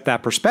accept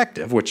that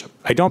perspective, which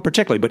I don't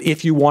particularly, but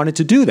if you wanted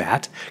to do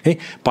that,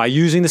 by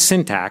using the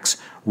sin tax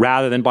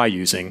rather than by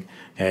using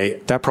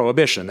that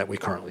prohibition that we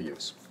currently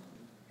use.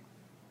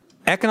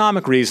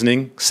 Economic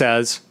reasoning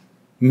says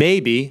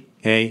maybe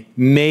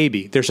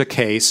there's a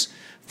case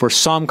for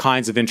some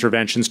kinds of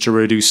interventions to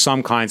reduce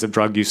some kinds of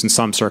drug use in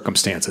some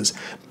circumstances,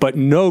 but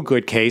no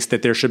good case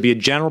that there should be a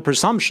general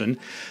presumption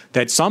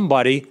that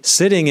somebody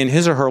sitting in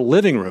his or her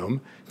living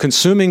room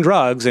consuming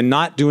drugs and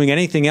not doing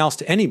anything else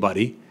to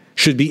anybody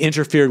should be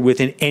interfered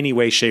with in any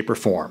way, shape, or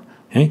form.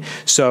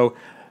 So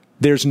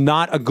there's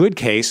not a good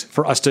case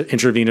for us to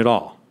intervene at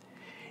all.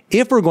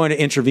 If we're going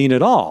to intervene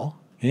at all,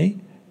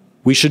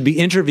 we should be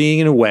intervening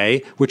in a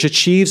way which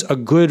achieves a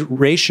good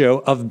ratio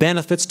of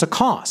benefits to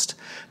cost.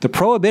 The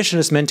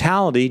prohibitionist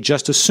mentality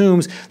just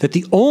assumes that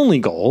the only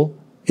goal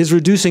is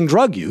reducing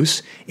drug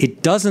use,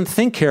 it doesn't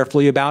think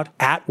carefully about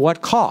at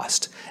what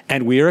cost.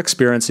 And we are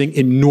experiencing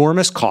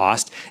enormous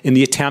cost in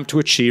the attempt to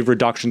achieve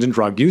reductions in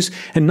drug use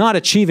and not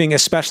achieving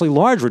especially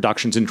large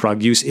reductions in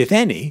drug use, if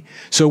any.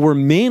 So we're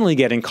mainly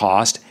getting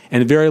cost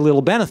and very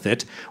little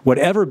benefit.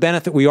 Whatever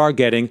benefit we are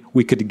getting,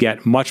 we could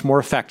get much more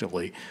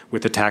effectively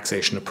with the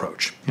taxation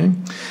approach. Okay?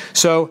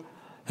 So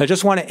I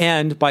just want to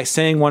end by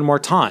saying one more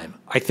time,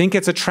 I think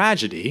it's a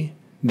tragedy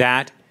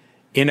that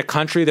in a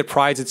country that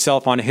prides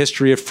itself on a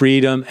history of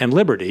freedom and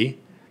liberty,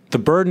 the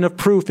burden of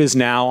proof is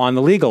now on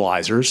the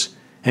legalizers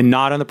and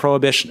not on the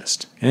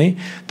prohibitionist. Okay?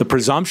 The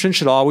presumption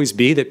should always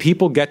be that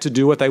people get to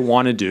do what they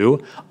want to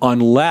do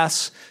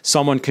unless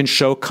someone can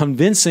show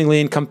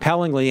convincingly and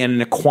compellingly and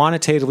in a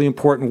quantitatively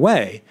important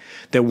way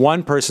that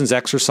one person's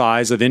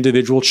exercise of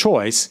individual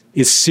choice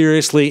is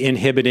seriously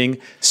inhibiting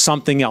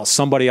something else,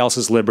 somebody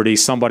else's liberty,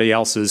 somebody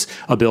else's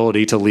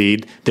ability to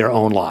lead their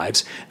own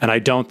lives. And I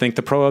don't think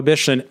the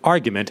prohibition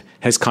argument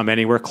has come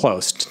anywhere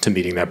close to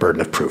meeting that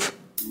burden of proof.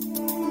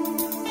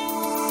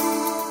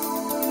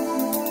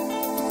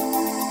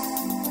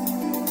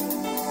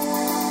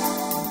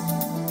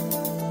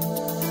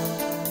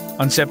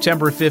 On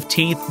September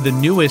 15th, the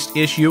newest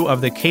issue of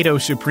the Cato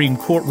Supreme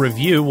Court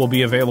Review will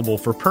be available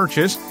for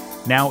purchase.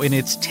 Now in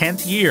its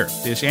 10th year,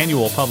 this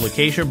annual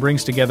publication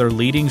brings together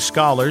leading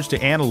scholars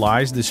to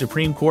analyze the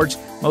Supreme Court's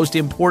most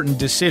important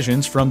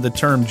decisions from the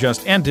term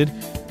just ended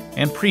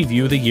and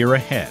preview the year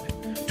ahead.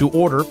 To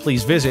order,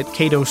 please visit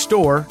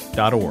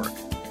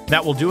catostore.org.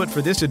 That will do it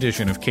for this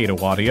edition of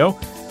Cato Audio.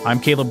 I'm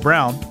Caleb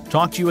Brown.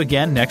 Talk to you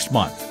again next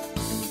month.